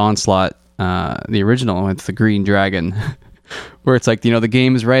since Onslaught, the original with the green dragon, where it's like, the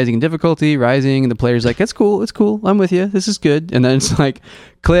game is rising in difficulty, and the player's like, it's cool, I'm with you, this is good. And then it's like,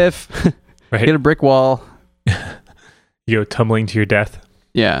 cliff, right. Hit a brick wall. You go tumbling to your death.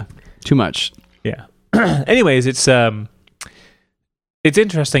 Yeah, too much. Yeah. Anyways, it's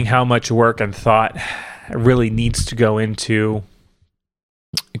interesting how much work and thought really needs to go into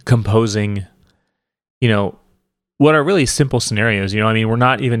composing, what are really simple scenarios. We're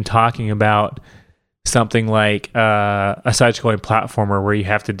not even talking about something like a side-scrolling platformer where you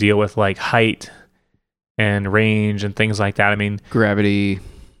have to deal with like height and range and things like that. Gravity.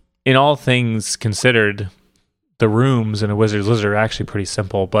 In all things considered, the rooms in a Wizard's Lizard are actually pretty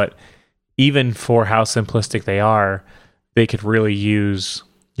simple, but even for how simplistic they are, they could really use,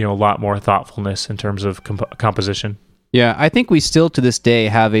 a lot more thoughtfulness in terms of composition. Yeah, I think we still to this day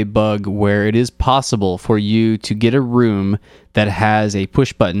have a bug where it is possible for you to get a room that has a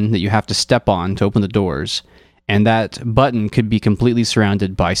push button that you have to step on to open the doors, and that button could be completely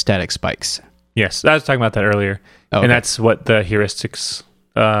surrounded by static spikes. Yes, I was talking about that earlier, and that's what the heuristics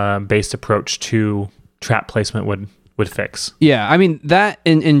based approach to trap placement would fix. Yeah, that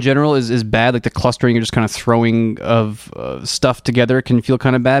in general is bad. Like the clustering, you're just kind of throwing of stuff together can feel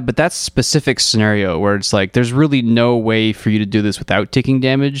kind of bad, but that's a specific scenario where it's like there's really no way for you to do this without taking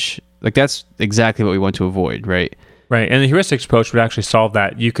damage. Like that's exactly what we want to avoid, right? Right, and the heuristics approach would actually solve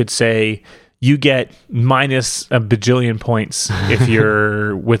that. You could say you get minus a bajillion points if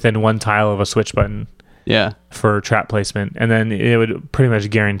you're within one tile of a switch button. Yeah, for trap placement, and then it would pretty much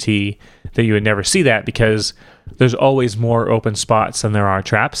guarantee that you would never see that because there's always more open spots than there are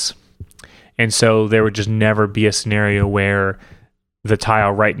traps, and so there would just never be a scenario where the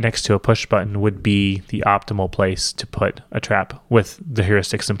tile right next to a push button would be the optimal place to put a trap with the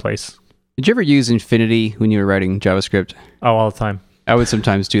heuristics in place. Did you ever use infinity when you were writing JavaScript? Oh, all the time. I would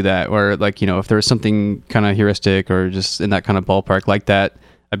sometimes do that, or like if there was something kind of heuristic or just in that kind of ballpark like that,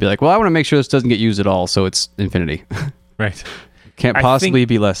 I'd be like, well, I want to make sure this doesn't get used at all, so it's infinity. Right. Can't possibly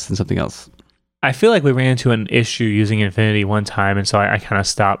be less than something else. I feel like we ran into an issue using infinity one time, and so I kind of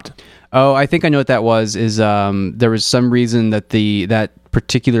stopped. Oh, I think I know what that was, is there was some reason that that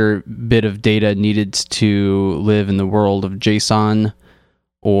particular bit of data needed to live in the world of JSON,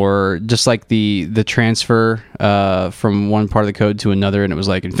 or just like the transfer from one part of the code to another, and it was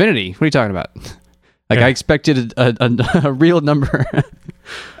like, infinity, what are you talking about? Like, yeah. I expected a real number.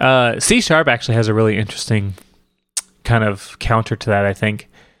 C# actually has a really interesting kind of counter to that, I think.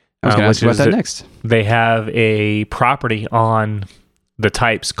 I was going to ask you about that next. They have a property on the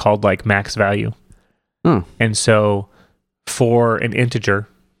types called like max value. And so for an integer,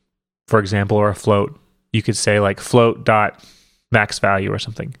 for example, or a float, you could say like float dot max value or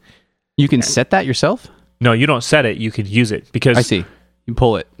something. You can set that yourself? No, you don't set it. You could use it because I see. You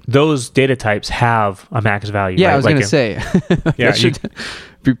pull it. Those data types have a max value. Yeah, right? I was going to say. Yeah, that should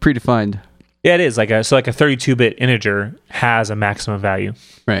be predefined. Yeah, it is. Like a 32-bit integer has a maximum value.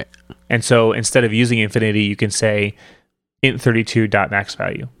 Right. And so instead of using infinity, you can say int32.max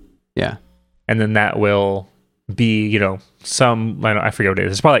value. Yeah. And then that will be, some, I forget what it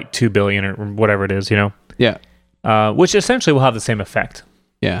is. It's probably like 2 billion or whatever it is, Yeah. Which essentially will have the same effect.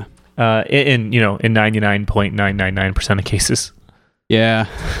 Yeah. In 99.999% of cases. Yeah.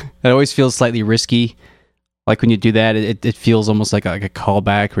 It always feels slightly risky. Like when you do that, it feels almost like a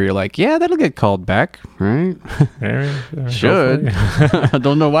callback where you're like, yeah, that'll get called back, right? Should. I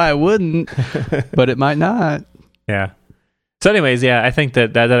don't know why it wouldn't, but it might not. Yeah. So anyways, yeah, I think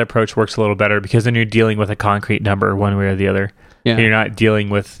that approach works a little better because then you're dealing with a concrete number one way or the other. Yeah. And you're not dealing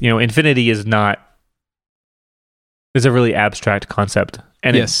with, infinity is not is a really abstract concept.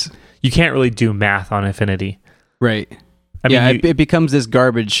 And you can't really do math on affinity. Right. I mean, it becomes this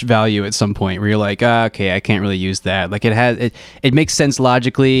garbage value at some point where you're like, okay, I can't really use that. Like it makes sense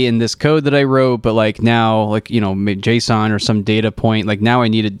logically in this code that I wrote, but like now, like, JSON or some data point, like now I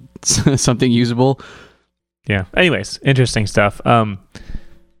needed something usable. Yeah. Anyways, interesting stuff. I'm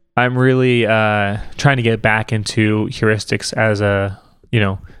really trying to get back into heuristics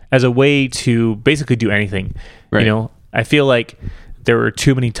as a way to basically do anything. Right. I feel like there were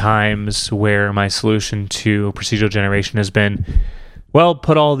too many times where my solution to procedural generation has been, well,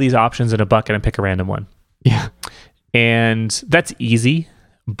 put all these options in a bucket and pick a random one. Yeah. And that's easy,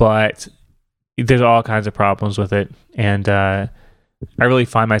 but there's all kinds of problems with it. And I really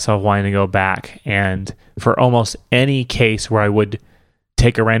find myself wanting to go back. And for almost any case where I would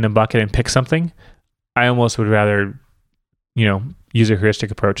take a random bucket and pick something, I almost would rather, use a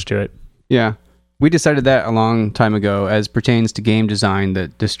heuristic approach to it. Yeah. We decided that a long time ago as pertains to game design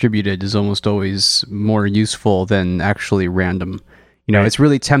that distributed is almost always more useful than actually random. Right. It's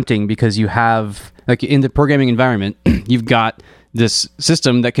really tempting because you have, like in the programming environment, you've got this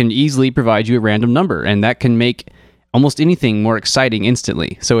system that can easily provide you a random number, and that can make almost anything more exciting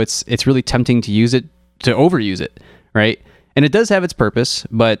instantly. So it's really tempting to use it, to overuse it, right? And it does have its purpose,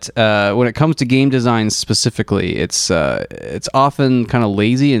 but when it comes to game design specifically, it's often kind of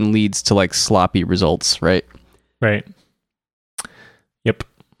lazy and leads to like sloppy results, right? Right. Yep.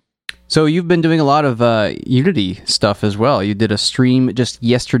 So you've been doing a lot of Unity stuff as well. You did a stream just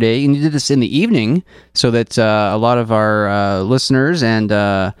yesterday, and you did this in the evening so that a lot of our listeners and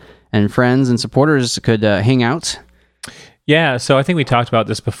friends and supporters could hang out. Yeah, so I think we talked about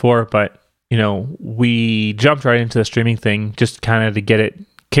this before, but we jumped right into the streaming thing just kind of to get it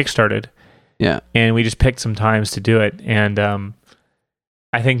kickstarted. Yeah. And we just picked some times to do it. And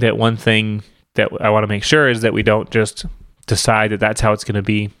I think that one thing that I want to make sure is that we don't just decide that that's how it's going to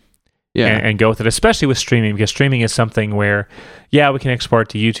be and go with it, especially with streaming, because streaming is something where, we can export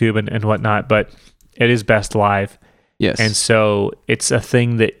to YouTube and whatnot, but it is best live. Yes. And so it's a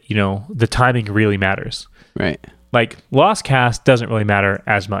thing that, the timing really matters. Right. Like Lostcast doesn't really matter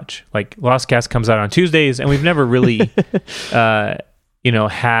as much. Like Lostcast comes out on Tuesdays, and we've never really,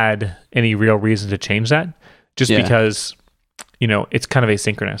 had any real reason to change that, just because, it's kind of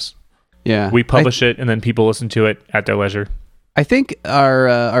asynchronous. Yeah, we publish it, and then people listen to it at their leisure. I think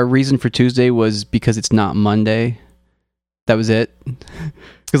our reason for Tuesday was because it's not Monday. That was it.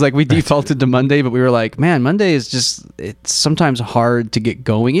 Because like we defaulted to Monday, but we were like, man, Monday is it's sometimes hard to get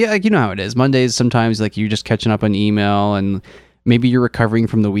going. Yeah, like, how it is. Mondays sometimes like you're just catching up on email, and maybe you're recovering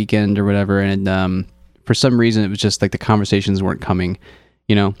from the weekend or whatever. And for some reason, it was just like the conversations weren't coming,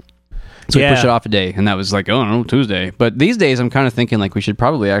 So we pushed it off a day, and that was like, oh no, Tuesday. But these days, I'm kind of thinking like we should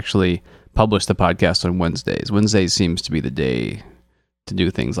probably actually publish the podcast on Wednesdays. Wednesdays seems to be the day to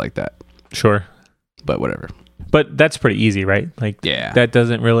do things like that. Sure. But whatever. But that's pretty easy, right? Like, that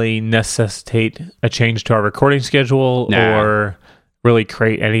doesn't really necessitate a change to our recording schedule or really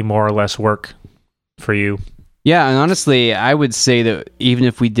create any more or less work for you. Yeah, and honestly, I would say that even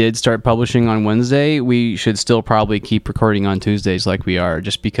if we did start publishing on Wednesday, we should still probably keep recording on Tuesdays like we are,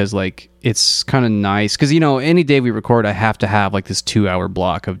 just because like it's kind of nice. Because, any day we record, I have to have like this 2-hour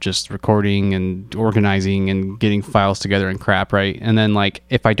block of just recording and organizing and getting files together and crap, right? And then like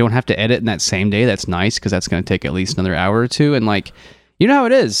if I don't have to edit in that same day, that's nice, because that's going to take at least another hour or two. And like, you know how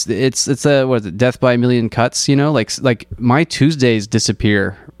it is. It's a, what is it, death by a million cuts, like my Tuesdays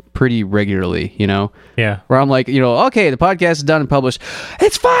disappear pretty regularly, Yeah. Where I'm like, okay, the podcast is done and published.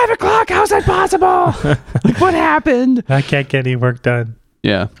 It's 5:00. How's that possible? Like, what happened? I can't get any work done.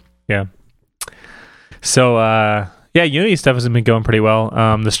 Yeah. Yeah. So, Unity stuff has been going pretty well.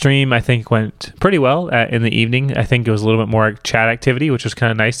 The stream, I think, went pretty well in the evening. I think it was a little bit more chat activity, which was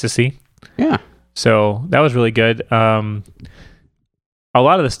kind of nice to see. Yeah. So that was really good. A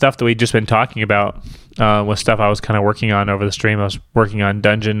lot of the stuff that we'd just been talking about was stuff I was kind of working on over the stream. I was working on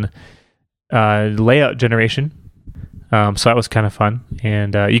dungeon layout generation. So that was kind of fun.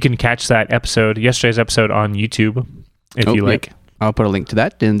 And you can catch that episode, yesterday's episode, on YouTube if you like. Yep. I'll put a link to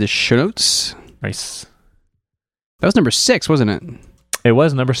that in the show notes. Nice. That was number 6, wasn't it? It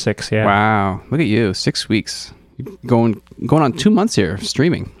was number 6, yeah. Wow. Look at you. 6 weeks. Going on 2 months here of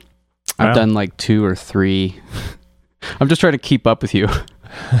streaming. I've done like 2 or 3. I'm just trying to keep up with you.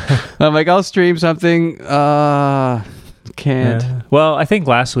 I'm like, I'll stream something. Can't. Yeah. Well, I think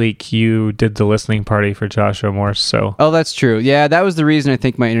last week you did the listening party for Joshua Morse, so... Oh, that's true. Yeah, that was the reason I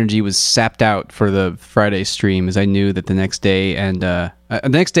think my energy was sapped out for the Friday stream, is I knew that the next day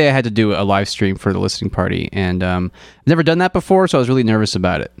I had to do a live stream for the listening party, and I've never done that before, so I was really nervous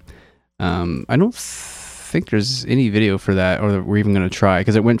about it. I don't think there's any video for that, or that we're even going to try,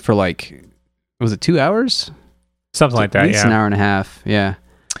 because it went for like, was it 2 hours? Something like that, at least an hour and a half, yeah.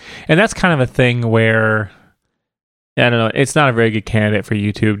 And that's kind of a thing where, I don't know, it's not a very good candidate for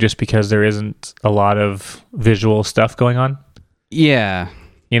YouTube just because there isn't a lot of visual stuff going on. Yeah.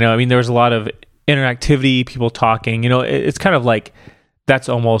 You know, I mean, there was a lot of interactivity, people talking. You know, it's kind of like that's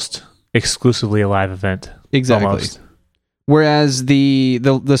almost exclusively a live event. Exactly. Almost. Whereas the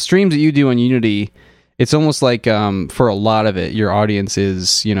streams that you do on Unity, it's almost like for a lot of it, your audience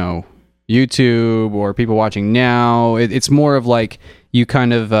is, you know, YouTube or people watching now. It's more of like you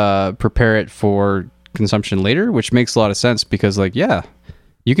kind of prepare it for consumption later, which makes a lot of sense because, like, yeah,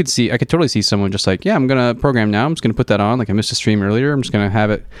 I could totally see someone just like, yeah, I'm gonna program now. I'm just gonna put that on. Like, I missed a stream earlier. I'm just gonna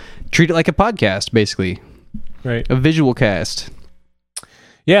have it, treat it like a podcast, basically, right? A visual cast.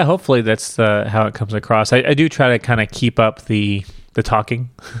 Yeah, hopefully that's how it comes across. I do try to kind of keep up the talking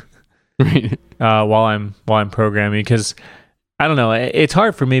right. while I'm programming, because I don't know, it's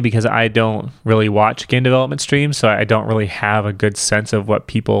hard for me because I don't really watch game development streams, so I don't really have a good sense of what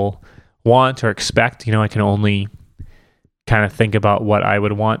people want or expect. You know, I can only kind of think about what I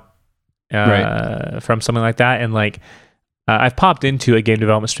would want from something like that. And like I've popped into a game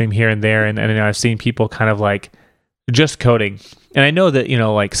development stream here and there, and you know, I've seen people kind of like just coding. And I know that, you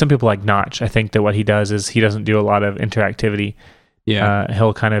know, like some people like Notch, I think that what he does is he doesn't do a lot of interactivity. Yeah.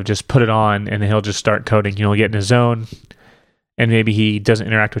 He'll kind of just put it on and he'll just start coding. You know, get in his zone, and maybe he doesn't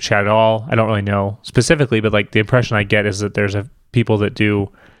interact with chat at all. I don't really know specifically, but like the impression I get is that there's people that do,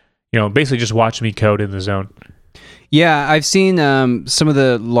 you know, basically just watch me code in the zone. Yeah, I've seen some of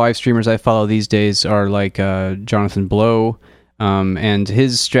the live streamers I follow these days are like Jonathan Blow, and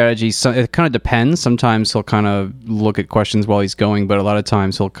his strategy, it kind of depends. Sometimes he'll kind of look at questions while he's going, but a lot of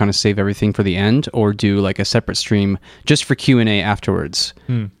times he'll kind of save everything for the end or do like a separate stream just for Q&A afterwards,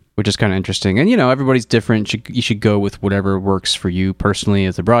 which is kind of interesting. And, you know, everybody's different. You should go with whatever works for you personally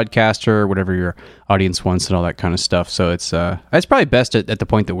as a broadcaster, whatever your audience wants and all that kind of stuff. So it's probably best at the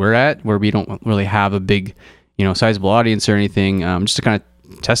point that we're at, where we don't really have a big, you know, sizable audience or anything, just to kind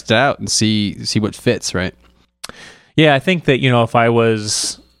of test it out and see what fits, right? Yeah, I think that, you know, if I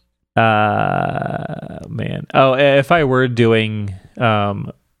was, if I were doing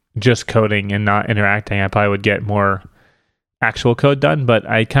just coding and not interacting, I probably would get more actual code done. But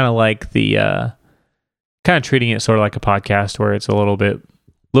I kind of like the kind of treating it sort of like a podcast, where it's a little bit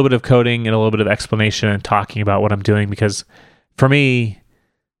of coding and a little bit of explanation and talking about what I'm doing. Because for me,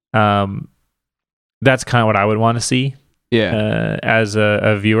 that's kind of what I would want to see, as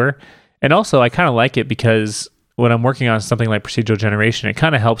a viewer. And also, I kind of like it because when I'm working on something like procedural generation, it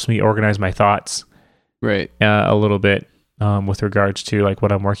kind of helps me organize my thoughts, right? A little bit with regards to like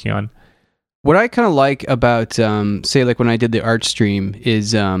what I'm working on. What I kind of like about, say, like when I did the art stream,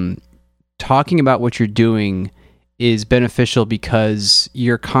 is talking about what you're doing is beneficial because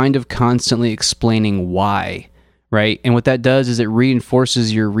you're kind of constantly explaining why, right? And what that does is it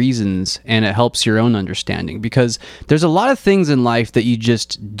reinforces your reasons and it helps your own understanding, because there's a lot of things in life that you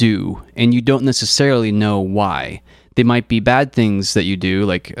just do and you don't necessarily know why. They might be bad things that you do,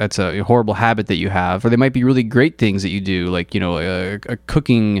 like that's a horrible habit that you have, or they might be really great things that you do, like, you know, a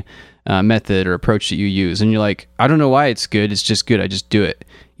cooking method or approach that you use. And you're like, I don't know why it's good. It's just good. I just do it,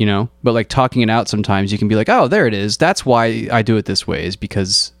 you know? But like talking it out, sometimes you can be like, oh, there it is. That's why I do it this way, is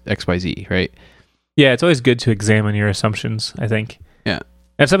because XYZ, right? Yeah, it's always good to examine your assumptions, I think. Yeah.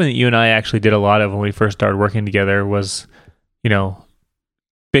 That's something that you and I actually did a lot of when we first started working together, was, you know,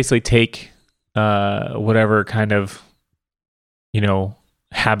 basically take whatever kind of, you know,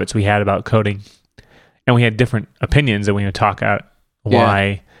 habits we had about coding, and we had different opinions, and we would talk out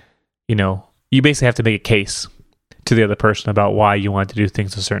why, you know, you basically have to make a case to the other person about why you want to do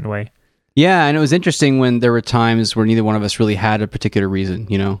things a certain way. Yeah, and it was interesting when there were times where neither one of us really had a particular reason,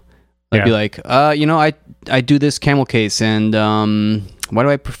 you know? I'd be like, you know, I do this camel case, and why do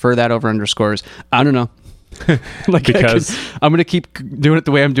I prefer that over underscores? I don't know. Like, because I'm going to keep doing it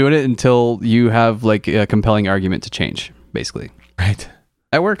the way I'm doing it until you have like a compelling argument to change, basically. Right.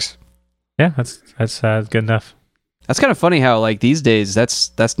 That works. Yeah, that's good enough. That's kind of funny how like these days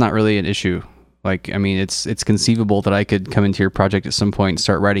that's not really an issue. Like, I mean, it's conceivable that I could come into your project at some point and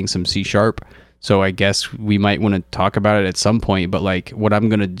start writing some C#. So I guess we might want to talk about it at some point, but like what I'm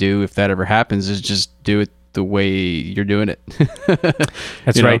going to do if that ever happens is just do it the way you're doing it.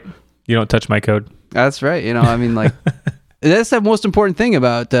 That's right. You don't touch my code. That's right. You know, I mean, like, that's the most important thing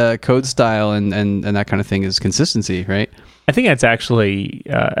about code style and that kind of thing is consistency, right? I think that's actually,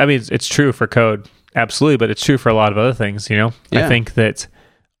 I mean, it's true for code, absolutely, but it's true for a lot of other things, you know? Yeah. I think that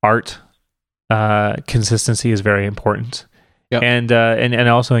art consistency is very important. Yep. And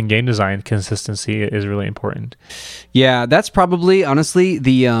also in game design, consistency is really important. Yeah, that's probably, honestly,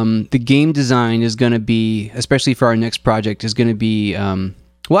 the game design is going to be, especially for our next project, is going to be...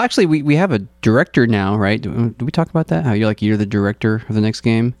 well, actually, we have a director now, right? Do we talk about that? How you're the director of the next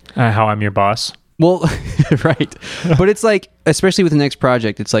game? How I'm your boss. Well, right. But it's like, especially with the next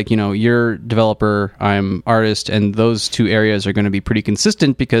project, it's like, you're developer, I'm artist, and those two areas are going to be pretty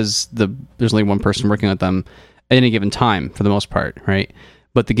consistent because there's only one person working on them at any given time for the most part, right?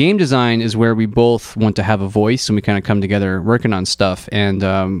 But the game design is where we both want to have a voice and we kind of come together working on stuff. And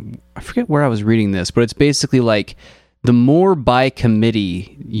I forget where I was reading this, but it's basically like the more by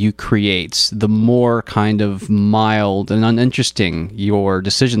committee you create, the more kind of mild and uninteresting your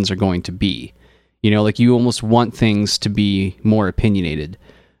decisions are going to be. Like you almost want things to be more opinionated.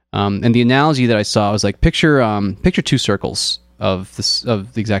 And the analogy that I saw was like picture two circles of the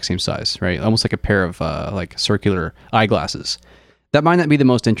exact same size, right? Almost like a pair of like circular eyeglasses. That might not be the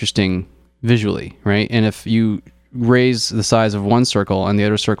most interesting visually, right? And if you raise the size of one circle and the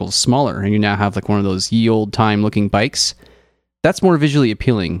other circle is smaller, and you now have like one of those ye old time looking bikes, that's more visually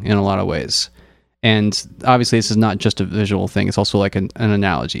appealing in a lot of ways. And obviously this is not just a visual thing, it's also like an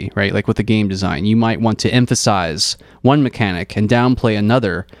analogy, right? Like with the game design, you might want to emphasize one mechanic and downplay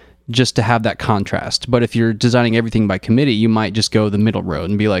another just to have that contrast. But if you're designing everything by committee, you might just go the middle road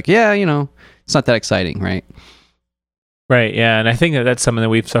and be like, yeah, it's not that exciting, right? Right, yeah. And I think that's something that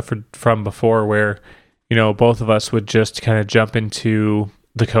we've suffered from before where, both of us would just kind of jump into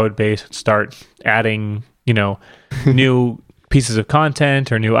the code base and start adding, new pieces of content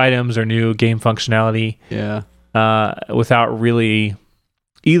or new items or new game functionality. Yeah. Without really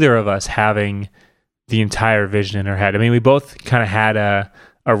either of us having the entire vision in our head. I mean, we both kind of had a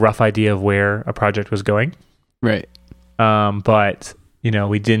rough idea of where a project was going. Right. But,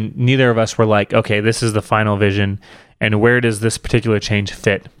 neither of us were like, okay, this is the final vision and where does this particular change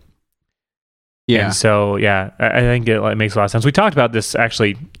fit? Yeah. And so, yeah, I think it makes a lot of sense. We talked about this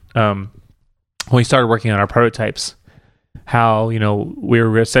actually when we started working on our prototypes, how, we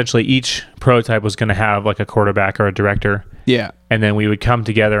were essentially each prototype was going to have like a quarterback or a director. Yeah. And then we would come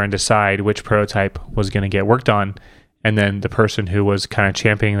together and decide which prototype was going to get worked on. And then the person who was kind of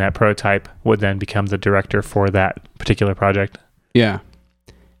championing that prototype would then become the director for that particular project. Yeah.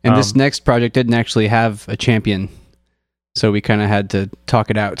 And this next project didn't actually have a champion, so we kind of had to talk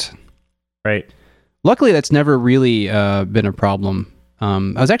it out. Right. Luckily, that's never really been a problem.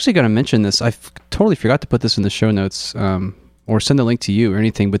 I was actually going to mention this. I totally forgot to put this in the show notes or send a link to you or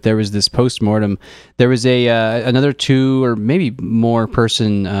anything, but there was this post-mortem. There was another 2 or maybe more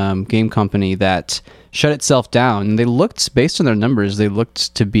person game company that shut itself down. And they looked, based on their numbers, they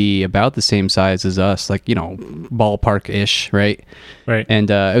looked to be about the same size as us, like, ballpark-ish, right? Right. And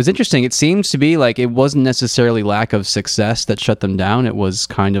it was interesting. It seems to be like it wasn't necessarily lack of success that shut them down. It was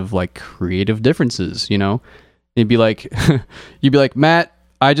kind of like creative differences, You'd be like, Matt,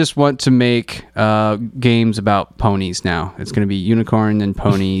 I just want to make games about ponies now. It's going to be unicorn and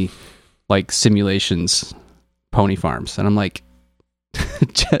pony like simulations, pony farms. And I'm like,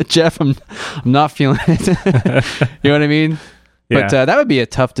 Jeff, I'm not feeling it. You know what I mean? Yeah. But that would be a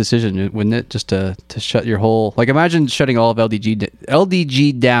tough decision, wouldn't it? Just to shut your whole, like, imagine shutting all of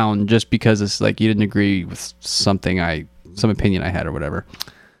LDG down just because it's like you didn't agree with some opinion I had or whatever.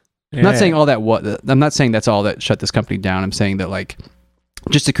 Yeah. I'm not saying I'm not saying that's all that shut this company down. I'm saying that like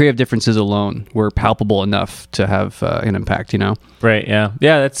just the creative differences alone were palpable enough to have an impact, Right. Yeah.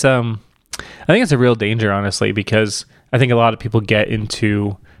 Yeah. That's I think it's a real danger, honestly, because I think a lot of people get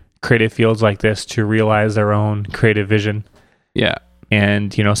into creative fields like this to realize their own creative vision. Yeah.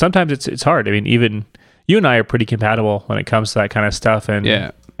 And, sometimes it's hard. I mean, even you and I are pretty compatible when it comes to that kind of stuff. And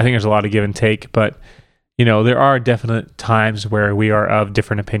yeah. I think there's a lot of give and take, but there are definite times where we are of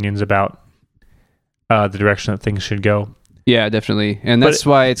different opinions about the direction that things should go. Yeah, definitely. And that's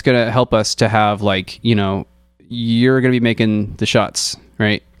why it's going to help us to have like, you're going to be making the shots,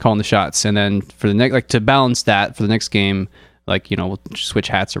 right? Calling the shots. And then for the next, like to balance that for the next game, like, we'll switch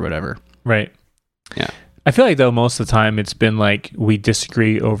hats or whatever. Right. Yeah. I feel like though most of the time it's been like we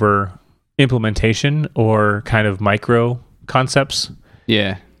disagree over implementation or kind of micro concepts.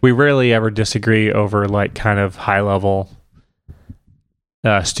 Yeah. We rarely ever disagree over like kind of high level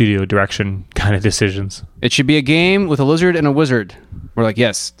studio direction kind of decisions. It should be a game with a lizard and a wizard. We're like,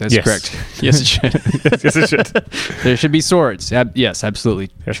 yes, that's correct. Yes, it should. Yes, it should. There should be swords. Yes,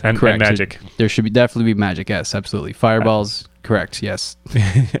 absolutely. Yes, and correct. Magic. There should definitely be magic. Yes, absolutely. Fireballs. Correct. Yes.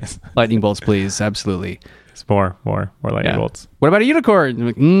 Yes. Lightning bolts, please. Absolutely. It's more lightning bolts. What about a unicorn? I'm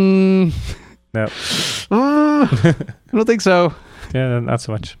like, no. I don't think so. Yeah, not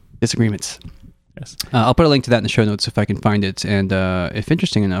so much. Disagreements. Yes. I'll put a link to that in the show notes if I can find it, and if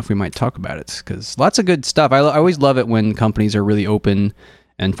interesting enough, we might talk about it, because lots of good stuff. I always love it when companies are really open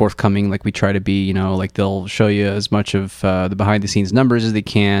and forthcoming, like we try to be. Like they'll show you as much of the behind-the-scenes numbers as they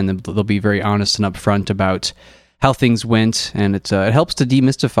can, and they'll be very honest and upfront about how things went, and it helps to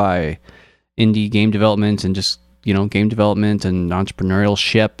demystify indie game development and just game development and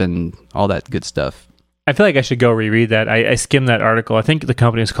entrepreneurship and all that good stuff. I feel like I should go reread that. I skimmed that article. I think the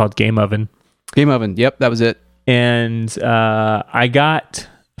company is called Game Oven. Game Oven. Yep, that was it. And I got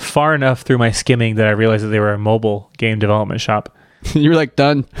far enough through my skimming that I realized that they were a mobile game development shop. You were like,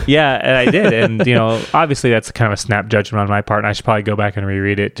 done. Yeah, and I did. And, obviously that's kind of a snap judgment on my part. And I should probably go back and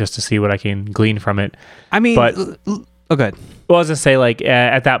reread it just to see what I can glean from it. I mean, but okay. Well, I was going to say, like,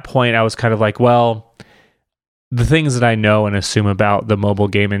 at that point, I was kind of like, well, the things that I know and assume about the mobile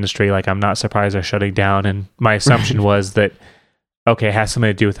game industry, like, I'm not surprised they're shutting down. And my assumption was that, okay, it has something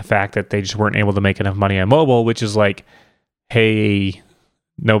to do with the fact that they just weren't able to make enough money on mobile, which is like, hey,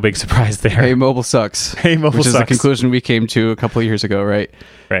 no big surprise there. Hey, mobile sucks. Hey, mobile which sucks. Is the conclusion we came to a couple of years ago, right?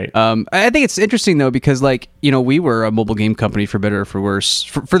 Right. I think it's interesting, though, because, like, we were a mobile game company for better or for worse,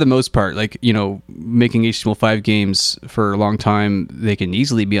 for the most part. Like, making HTML5 games for a long time, they can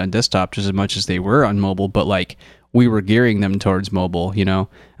easily be on desktop just as much as they were on mobile, but, like, we were gearing them towards mobile, and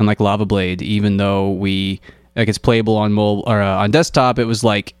like Lava Blade, even though it's playable on mobile or on desktop, it was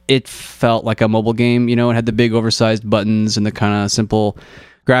like, it felt like a mobile game, it had the big oversized buttons and the kind of simple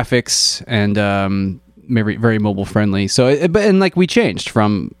graphics and very, very mobile friendly. So, and we changed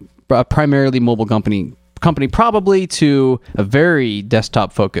from a primarily mobile company probably to a very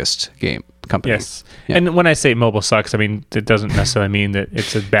desktop focused game company. Yes. Yeah. And when I say mobile sucks, I mean, it doesn't necessarily mean that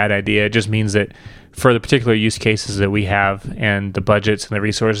it's a bad idea. It just means that for the particular use cases that we have and the budgets and the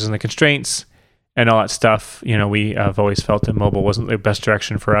resources and the constraints and all that stuff, we have always felt that mobile wasn't the best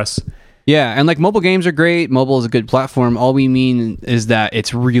direction for us. Yeah, and like mobile games are great. Mobile is a good platform. All we mean is that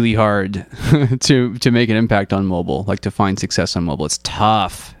it's really hard to make an impact on mobile, like to find success on mobile. It's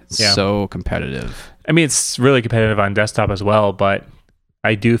tough. It's so competitive. I mean, it's really competitive on desktop as well, but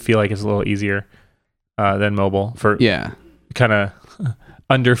I do feel like it's a little easier than mobile for kind of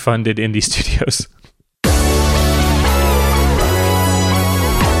underfunded indie studios.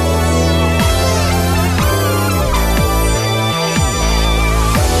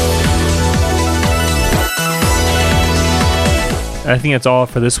 I think that's all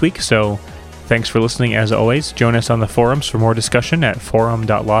for this week, so thanks for listening as always. Join us on the forums for more discussion at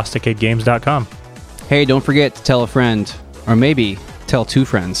forum.lostdecadegames.com. Hey, don't forget to tell a friend, or maybe tell two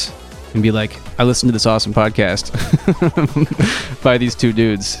friends, and be like, I listened to this awesome podcast by these two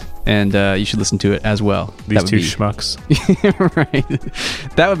dudes, and you should listen to it as well. These two schmucks. Right.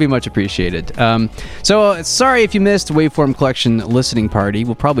 That would be much appreciated. So sorry if you missed Waveform Collection listening party.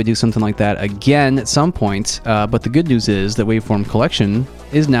 We'll probably do something like that again at some point. But the good news is that Waveform Collection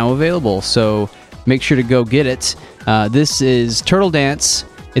is now available. So make sure to go get it. This is Turtle Dance.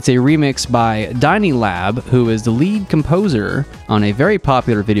 It's a remix by Diney Lab, who is the lead composer on a very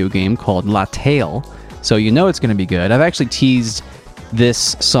popular video game called La Tale. So it's going to be good. I've actually teased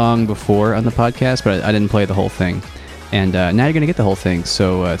this song before on the podcast, but I didn't play the whole thing. And now you're going to get the whole thing.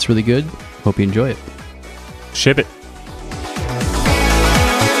 So it's really good. Hope you enjoy it. Ship it.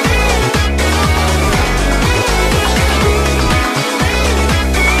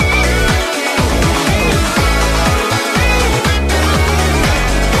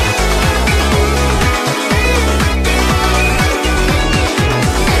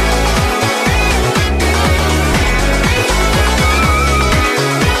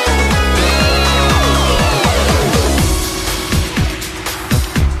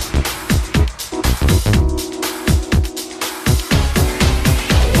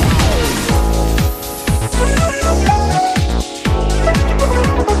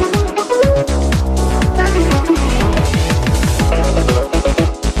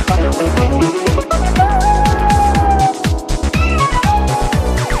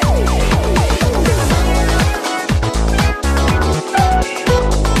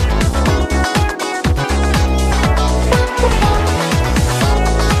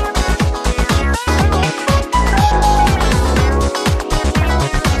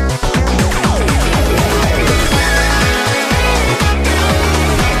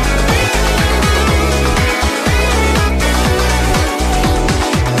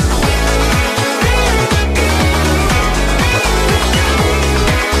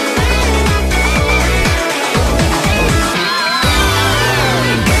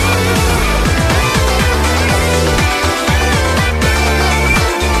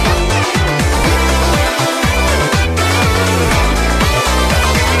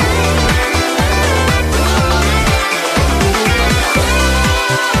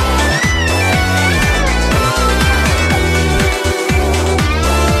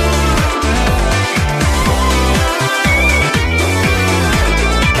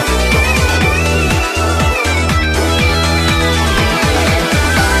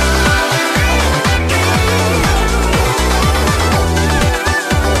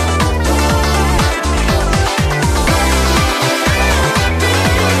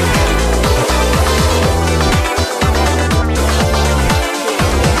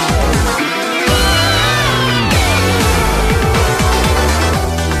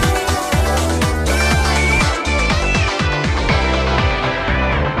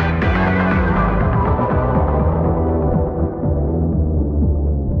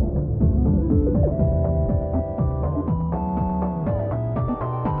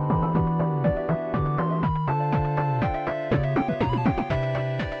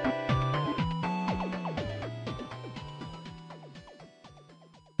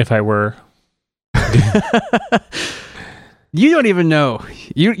 if I were. You don't even know.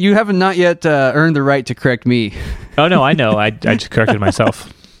 You have not yet earned the right to correct me. Oh no, I know. I just corrected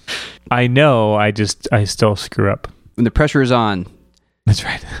myself. I know. I still screw up. When the pressure is on. That's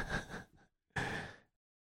right.